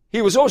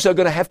 he was also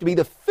going to have to be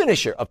the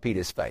finisher of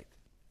Peter's faith.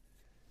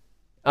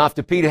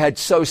 After Peter had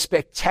so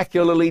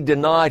spectacularly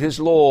denied his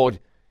Lord,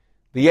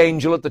 the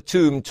angel at the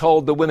tomb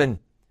told the women,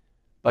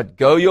 "But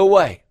go your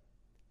way,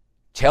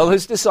 tell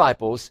his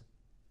disciples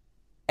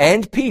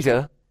and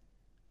Peter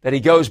that he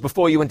goes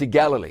before you into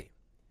Galilee.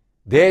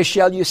 There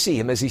shall you see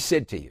him, as he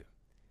said to you.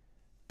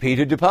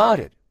 Peter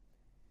departed,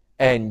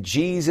 and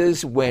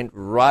Jesus went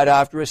right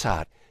after his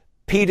heart.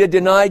 Peter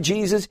denied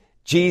Jesus.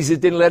 Jesus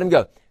didn't let him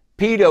go.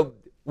 Peter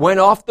went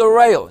off the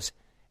rails,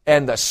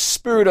 and the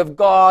Spirit of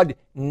God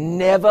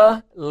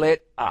never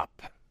let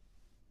up.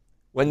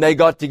 When they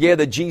got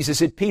together, Jesus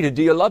said, Peter,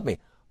 do you love me?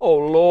 Oh,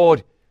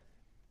 Lord,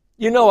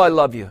 you know I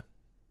love you.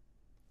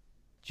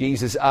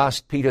 Jesus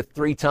asked Peter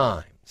 3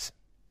 times.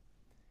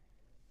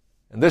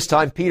 And this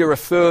time, Peter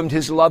affirmed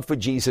his love for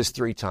Jesus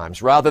 3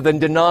 times, rather than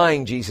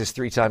denying Jesus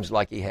 3 times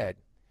like he had.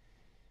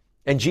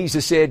 And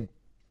Jesus said,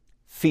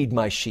 feed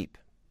my sheep.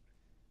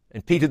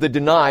 And Peter the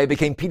denier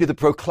became Peter the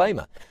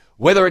proclaimer.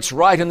 Whether it's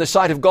right in the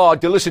sight of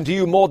God to listen to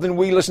you more than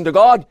we listen to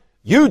God,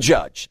 you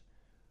judge.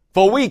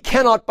 For we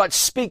cannot but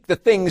speak the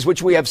things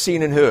which we have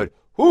seen and heard.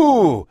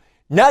 Ooh,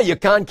 now you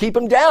can't keep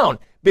them down,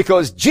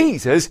 because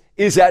Jesus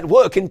is at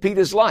work in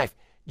Peter's life.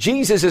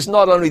 Jesus is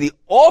not only the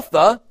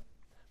author,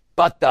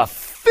 but the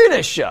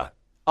finisher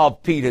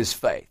of Peter's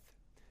faith.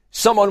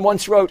 Someone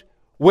once wrote,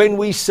 when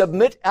we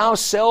submit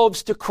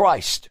ourselves to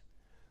Christ,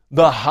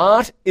 the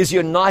heart is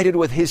united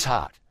with his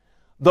heart.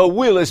 The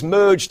will is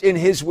merged in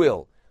his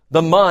will.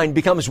 The mind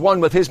becomes one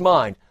with his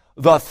mind.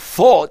 The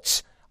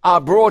thoughts are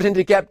brought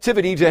into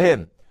captivity to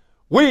him.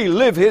 We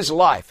live his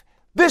life.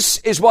 This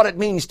is what it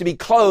means to be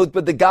clothed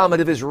with the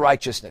garment of his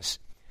righteousness.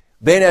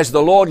 Then as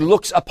the Lord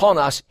looks upon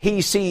us,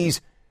 he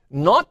sees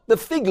not the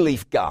fig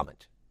leaf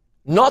garment,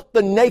 not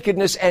the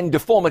nakedness and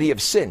deformity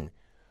of sin,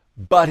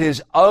 but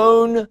his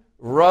own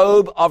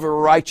robe of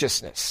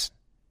righteousness,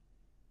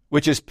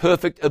 which is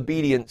perfect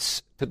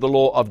obedience to the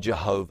law of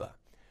Jehovah.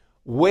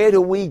 Where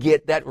do we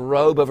get that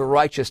robe of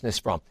righteousness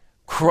from?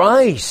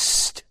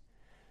 Christ.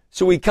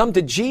 So we come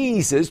to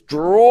Jesus,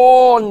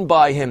 drawn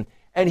by him,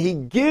 and he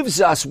gives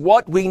us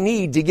what we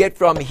need to get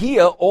from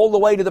here all the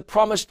way to the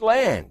promised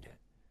land.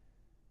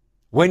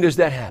 When does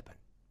that happen?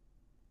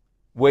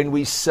 When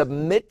we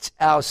submit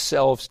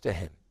ourselves to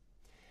him.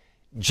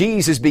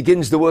 Jesus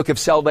begins the work of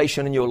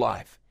salvation in your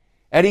life,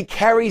 and he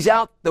carries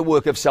out the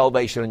work of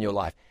salvation in your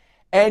life,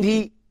 and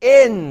he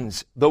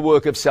ends the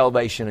work of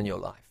salvation in your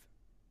life.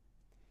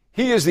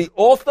 He is the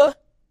author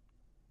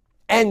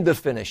and the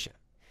finisher.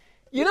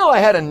 You know, I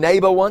had a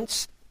neighbor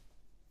once.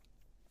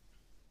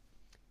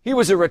 He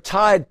was a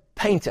retired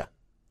painter.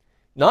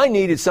 Now, I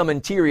needed some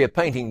interior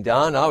painting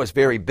done. I was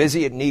very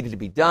busy. It needed to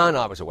be done.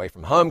 I was away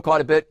from home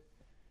quite a bit.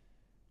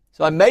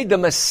 So I made the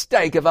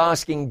mistake of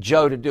asking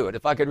Joe to do it.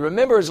 If I could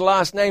remember his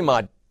last name,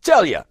 I'd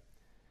tell you.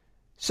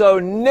 So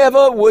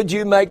never would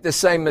you make the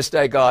same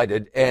mistake I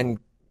did and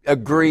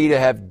agree to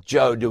have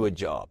Joe do a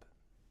job.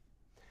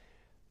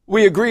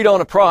 We agreed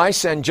on a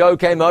price, and Joe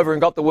came over and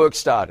got the work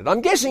started.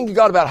 I'm guessing he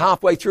got about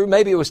halfway through.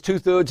 Maybe it was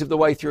 2/3 of the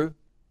way through.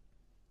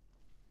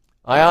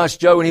 I asked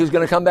Joe when he was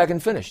going to come back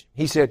and finish.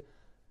 He said,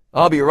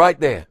 I'll be right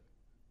there.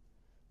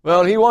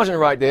 Well, he wasn't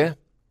right there.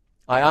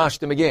 I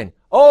asked him again.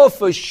 Oh,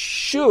 for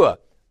sure.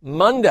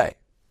 Monday.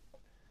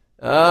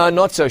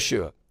 Not so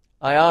sure.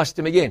 I asked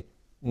him again.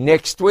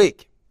 Next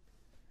week.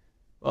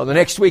 Well, the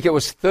next week it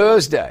was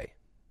Thursday.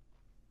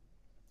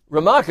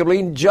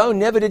 Remarkably, Joe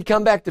never did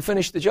come back to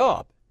finish the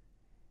job.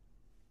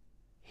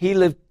 He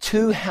lived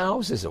 2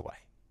 houses away.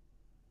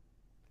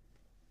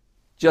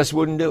 Just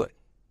wouldn't do it.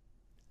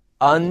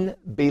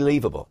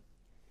 Unbelievable.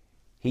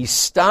 He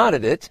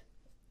started it,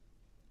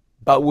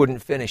 but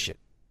wouldn't finish it.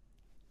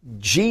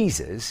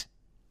 Jesus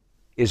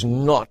is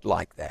not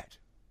like that.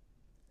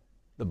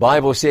 The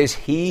Bible says,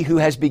 he who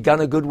has begun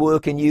a good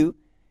work in you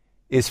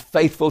is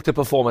faithful to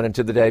perform it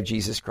unto the day of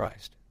Jesus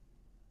Christ.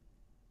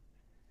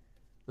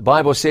 The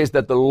Bible says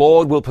that the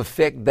Lord will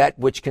perfect that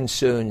which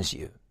concerns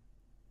you.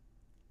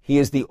 He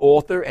is the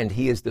author and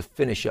he is the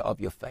finisher of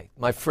your faith.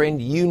 My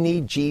friend, you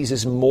need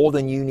Jesus more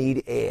than you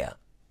need air.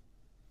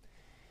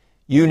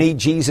 You need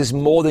Jesus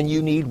more than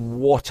you need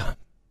water.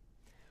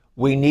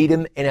 We need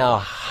him in our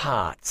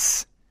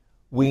hearts.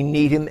 We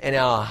need him in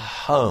our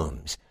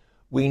homes.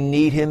 We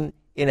need him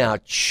in our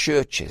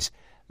churches.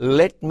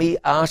 Let me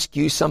ask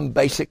you some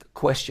basic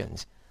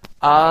questions.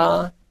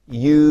 Are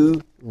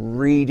you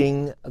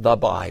reading the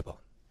Bible?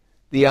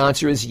 The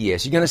answer is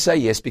yes. You're going to say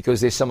yes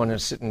because there's someone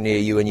who's sitting near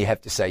you and you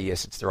have to say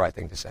yes. It's the right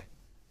thing to say.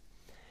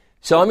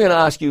 So I'm going to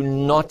ask you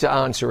not to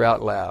answer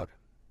out loud.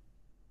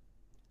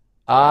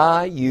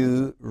 Are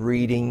you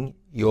reading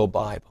your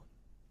Bible?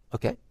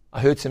 Okay,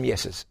 I heard some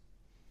yeses.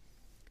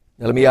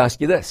 Now let me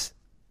ask you this.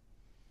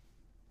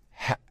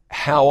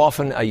 How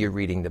often are you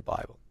reading the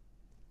Bible?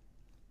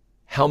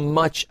 How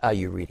much are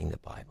you reading the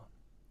Bible?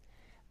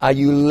 Are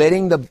you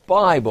letting the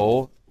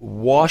Bible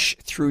wash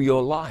through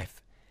your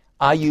life?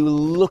 Are you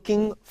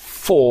looking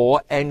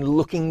for and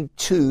looking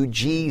to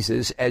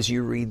Jesus as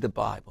you read the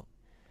Bible?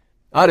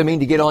 I don't mean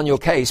to get on your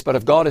case, but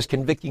if God is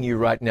convicting you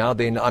right now,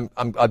 then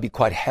I'd be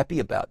quite happy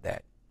about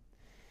that.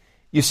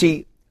 You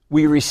see,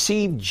 we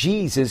receive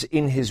Jesus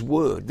in his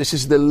word. This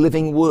is the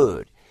living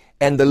word.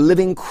 And the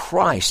living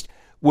Christ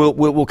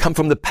will come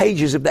from the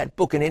pages of that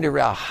book and enter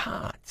our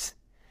hearts.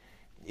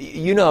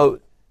 You know,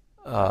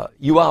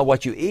 you are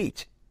what you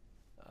eat.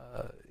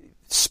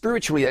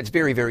 spiritually, that's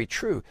very, very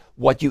true.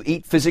 What you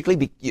eat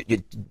physically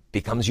it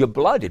becomes your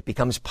blood. It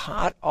becomes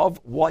part of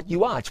what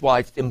you are. It's why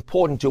it's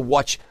important to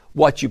watch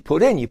what you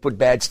put in. You put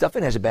bad stuff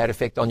in, it has a bad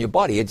effect on your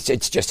body.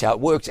 It's just how it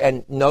works.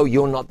 And no,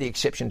 you're not the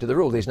exception to the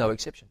rule. There's no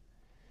exception.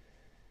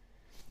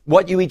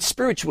 What you eat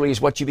spiritually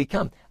is what you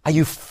become. Are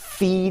you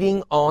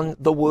feeding on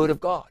the Word of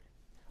God?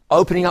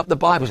 Opening up the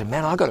Bible and,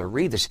 man, I've got to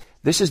read this.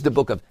 This is the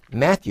book of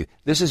Matthew.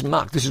 This is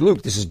Mark. This is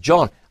Luke. This is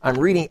John. I'm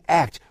reading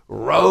Acts,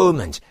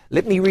 Romans.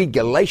 Let me read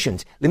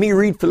Galatians. Let me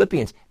read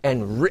Philippians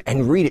and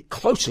read it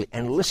closely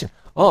and listen.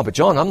 Oh, but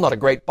John, I'm not a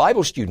great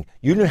Bible student.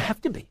 You don't have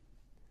to be.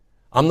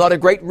 I'm not a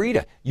great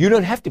reader. You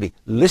don't have to be.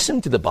 Listen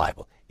to the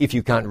Bible if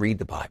you can't read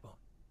the Bible.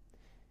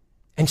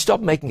 And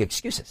stop making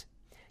excuses.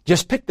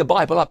 Just pick the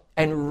Bible up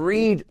and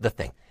read the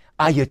thing.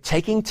 Are you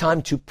taking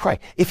time to pray?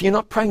 If you're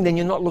not praying, then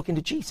you're not looking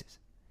to Jesus.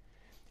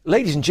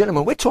 Ladies and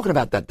gentlemen, we're talking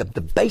about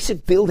the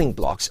basic building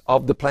blocks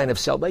of the plan of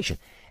salvation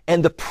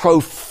and the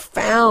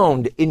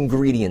profound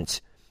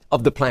ingredients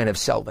of the plan of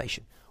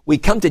salvation. We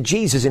come to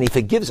Jesus and He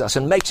forgives us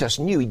and makes us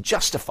new. He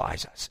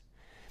justifies us.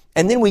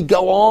 And then we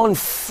go on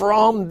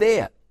from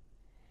there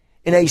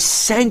in a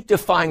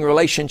sanctifying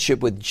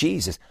relationship with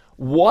Jesus.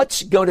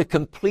 What's going to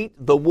complete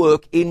the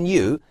work in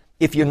you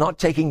if you're not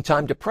taking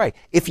time to pray?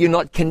 If you're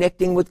not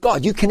connecting with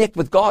God? You connect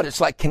with God,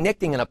 it's like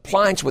connecting an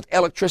appliance with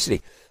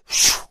electricity.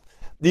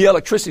 The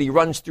electricity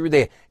runs through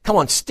there. Come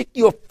on, stick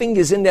your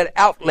fingers in that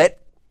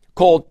outlet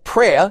called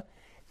prayer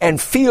and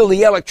feel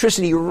the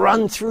electricity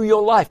run through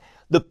your life.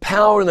 The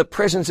power and the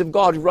presence of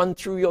God run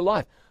through your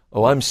life.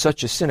 Oh, I'm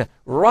such a sinner.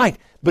 Right.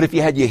 But if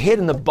you had your head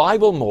in the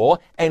Bible more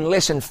and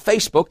less in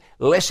Facebook,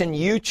 less in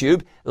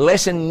YouTube,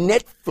 less in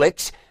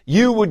Netflix,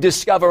 you would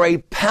discover a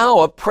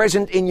power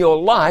present in your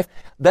life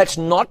that's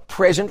not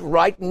present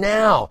right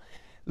now.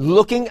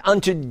 Looking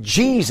unto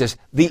Jesus,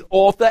 the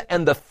author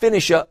and the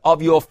finisher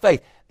of your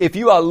faith. If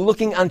you are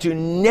looking unto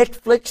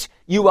Netflix,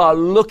 you are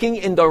looking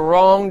in the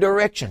wrong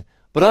direction.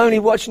 But I only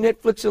watch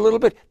Netflix a little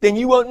bit. Then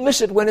you won't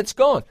miss it when it's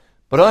gone.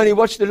 But I only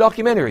watch the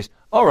documentaries.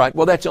 All right,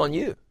 well, that's on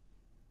you.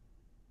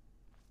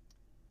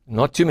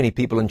 Not too many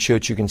people in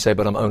church who can say,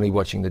 but I'm only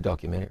watching the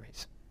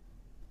documentaries.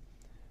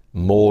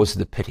 More's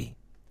the pity.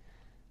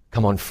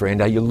 Come on, friend,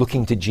 are you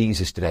looking to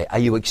Jesus today? Are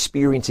you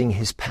experiencing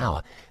His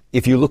power?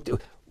 If you look to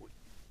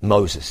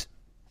Moses,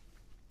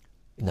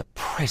 in the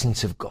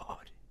presence of God,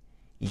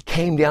 he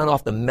came down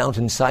off the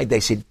mountainside. They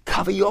said,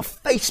 cover your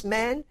face,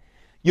 man.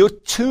 You're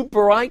too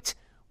bright.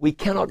 We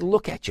cannot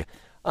look at you.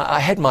 I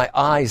had my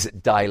eyes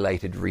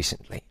dilated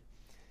recently.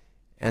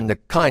 And the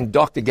kind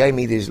doctor gave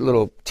me these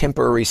little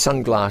temporary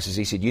sunglasses.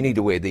 He said, you need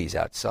to wear these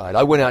outside.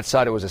 I went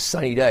outside. It was a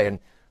sunny day. And,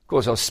 of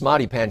course, I was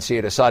smarty pants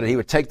here. Decided he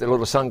would take the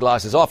little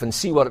sunglasses off and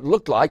see what it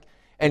looked like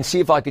and see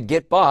if I could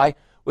get by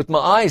with my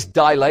eyes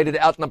dilated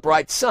out in the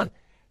bright sun.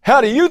 How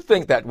do you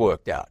think that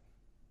worked out?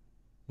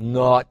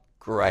 Not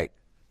great.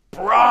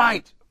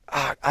 Bright.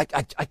 I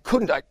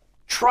couldn't. I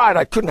tried.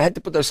 I couldn't. I had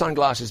to put those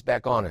sunglasses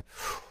back on.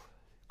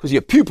 Because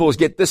your pupils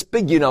get this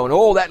big, and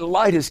all that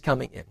light is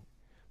coming in.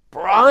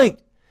 Bright.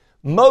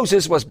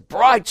 Moses was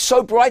bright,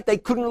 so bright they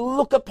couldn't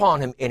look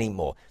upon him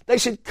anymore. They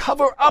said,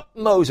 cover up,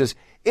 Moses.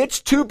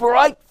 It's too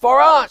bright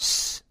for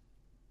us.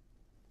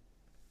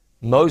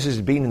 Moses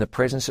had been in the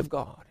presence of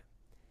God,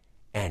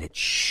 and it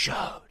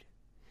showed.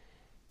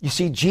 You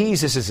see,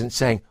 Jesus isn't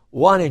saying,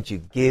 why don't you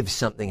give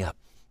something up?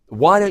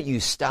 Why don't you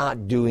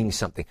start doing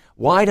something?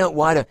 Why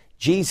don't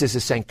Jesus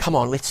is saying, come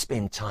on, let's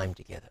spend time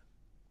together.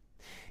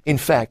 In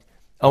fact,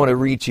 I want to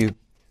read to you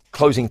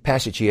closing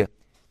passage here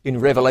in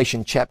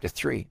Revelation chapter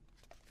 3.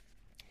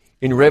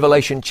 In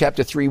Revelation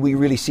chapter 3, we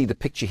really see the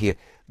picture here.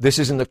 This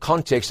is in the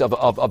context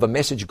of a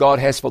message God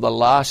has for the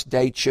last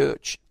day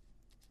church.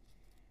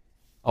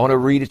 I want to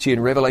read it to you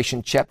in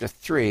Revelation chapter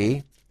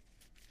 3,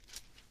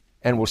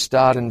 and we'll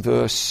start in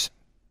verse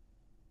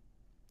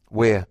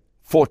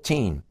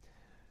 14.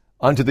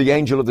 Unto the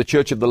angel of the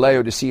church of the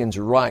Laodiceans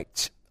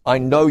write, I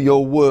know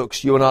your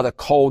works. You are neither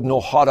cold nor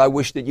hot. I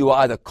wish that you were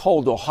either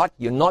cold or hot.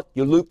 You're not.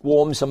 You're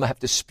lukewarm, so I'm going to have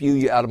to spew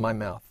you out of my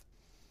mouth.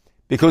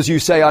 Because you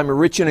say, I'm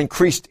rich and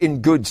increased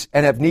in goods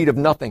and have need of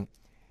nothing.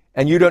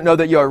 And you don't know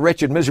that you are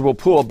wretched, miserable,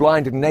 poor,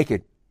 blind, and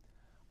naked.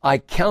 I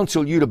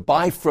counsel you to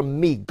buy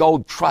from me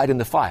gold tried in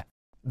the fire,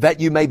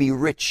 that you may be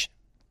rich.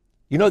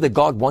 You know that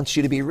God wants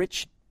you to be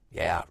rich?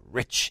 Yeah,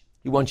 rich.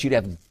 He wants you to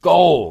have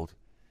gold.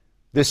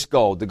 This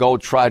gold, the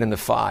gold tried in the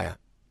fire.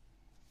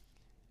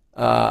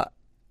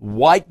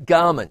 White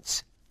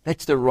garments,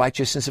 that's the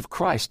righteousness of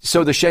Christ.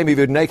 So the shame of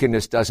your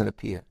nakedness doesn't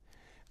appear.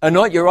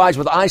 Anoint your eyes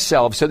with eye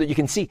salve so that you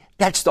can see.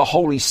 That's the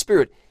Holy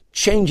Spirit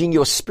changing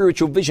your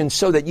spiritual vision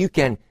so that you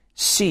can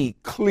see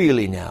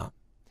clearly now.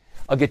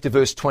 I'll get to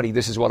verse 20.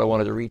 This is what I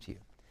wanted to read to you.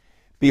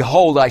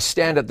 Behold, I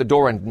stand at the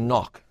door and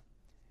knock.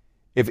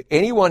 If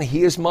anyone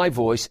hears my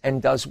voice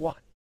and does what?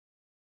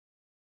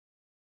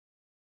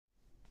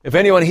 If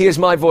anyone hears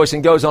my voice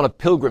and goes on a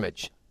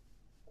pilgrimage.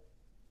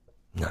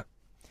 No.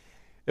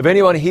 If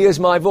anyone hears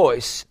my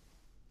voice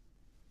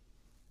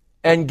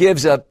and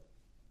gives all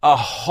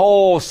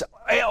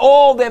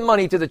their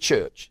money to the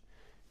church.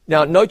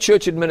 Now, no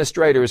church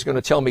administrator is going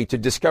to tell me to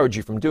discourage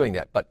you from doing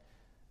that, but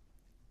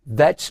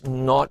that's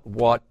not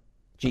what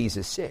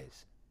Jesus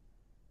says.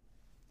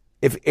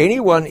 If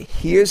anyone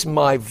hears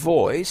my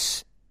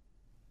voice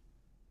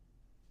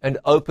and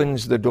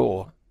opens the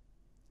door,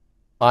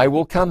 I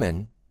will come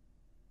in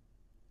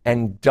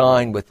and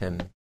dine with him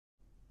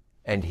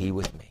and he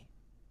with me.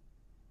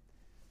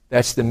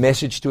 That's the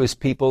message to his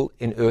people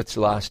in earth's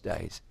last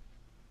days.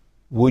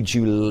 Would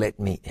you let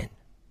me in?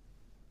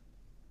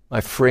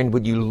 My friend,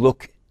 would you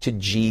look to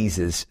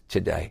Jesus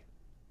today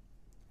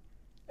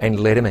and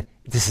let him in?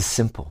 This is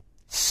simple.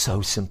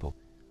 So simple.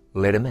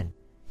 Let him in.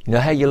 You know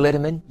how you let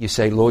him in? You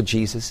say, Lord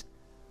Jesus,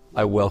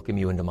 I welcome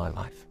you into my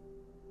life.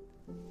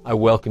 I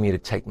welcome you to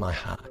take my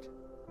heart.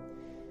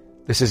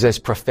 This is as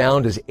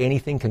profound as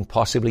anything can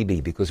possibly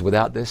be, because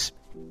without this,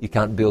 you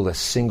can't build a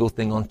single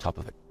thing on top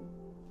of it.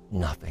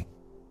 Nothing.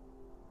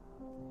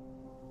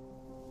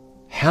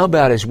 How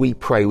about as we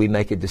pray, we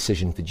make a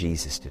decision for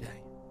Jesus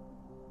today?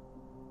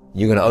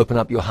 You're going to open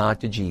up your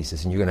heart to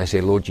Jesus and you're going to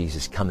say, Lord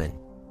Jesus, come in.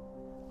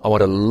 I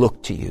want to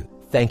look to you.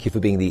 Thank you for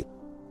being the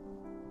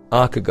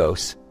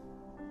archegos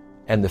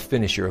and the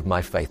finisher of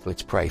my faith.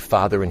 Let's pray.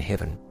 Father in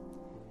heaven,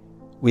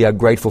 we are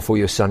grateful for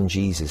your son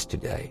Jesus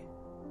today.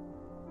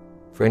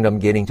 Friend, I'm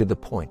getting to the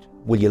point.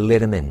 Will you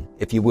let him in?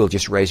 If you will,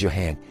 just raise your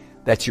hand.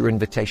 That's your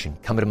invitation.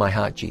 Come into my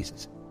heart,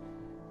 Jesus.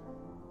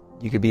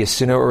 You could be a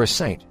sinner or a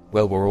saint.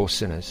 Well, we're all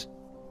sinners.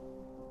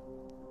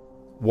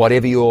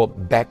 Whatever your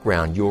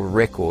background, your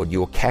record,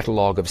 your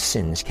catalog of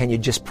sins, can you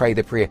just pray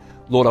the prayer,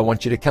 Lord, I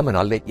want you to come in.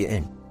 I'll let you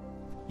in.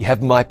 You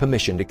have my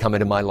permission to come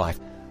into my life.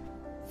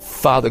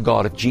 Father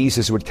God, if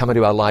Jesus would come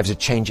into our lives, it'd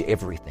change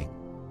everything.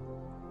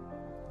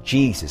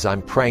 Jesus,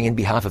 I'm praying in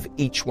behalf of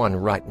each one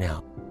right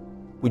now.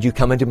 Would you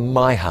come into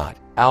my heart,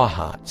 our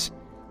hearts,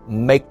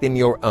 make them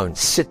your own.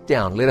 Sit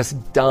down, let us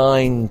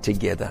dine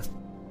together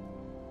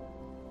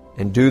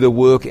and do the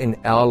work in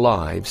our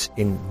lives,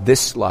 in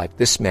this life,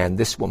 this man,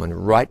 this woman,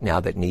 right now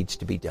that needs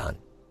to be done.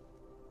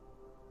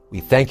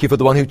 We thank you for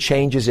the one who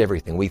changes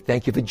everything. We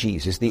thank you for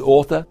Jesus, the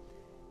author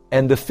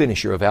and the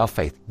finisher of our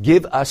faith.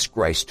 Give us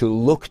grace to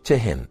look to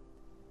him.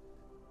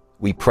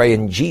 We pray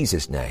in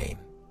Jesus' name.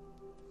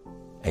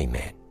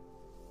 Amen.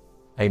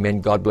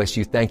 Amen. God bless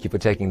you. Thank you for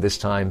taking this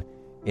time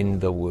in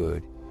the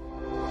Word.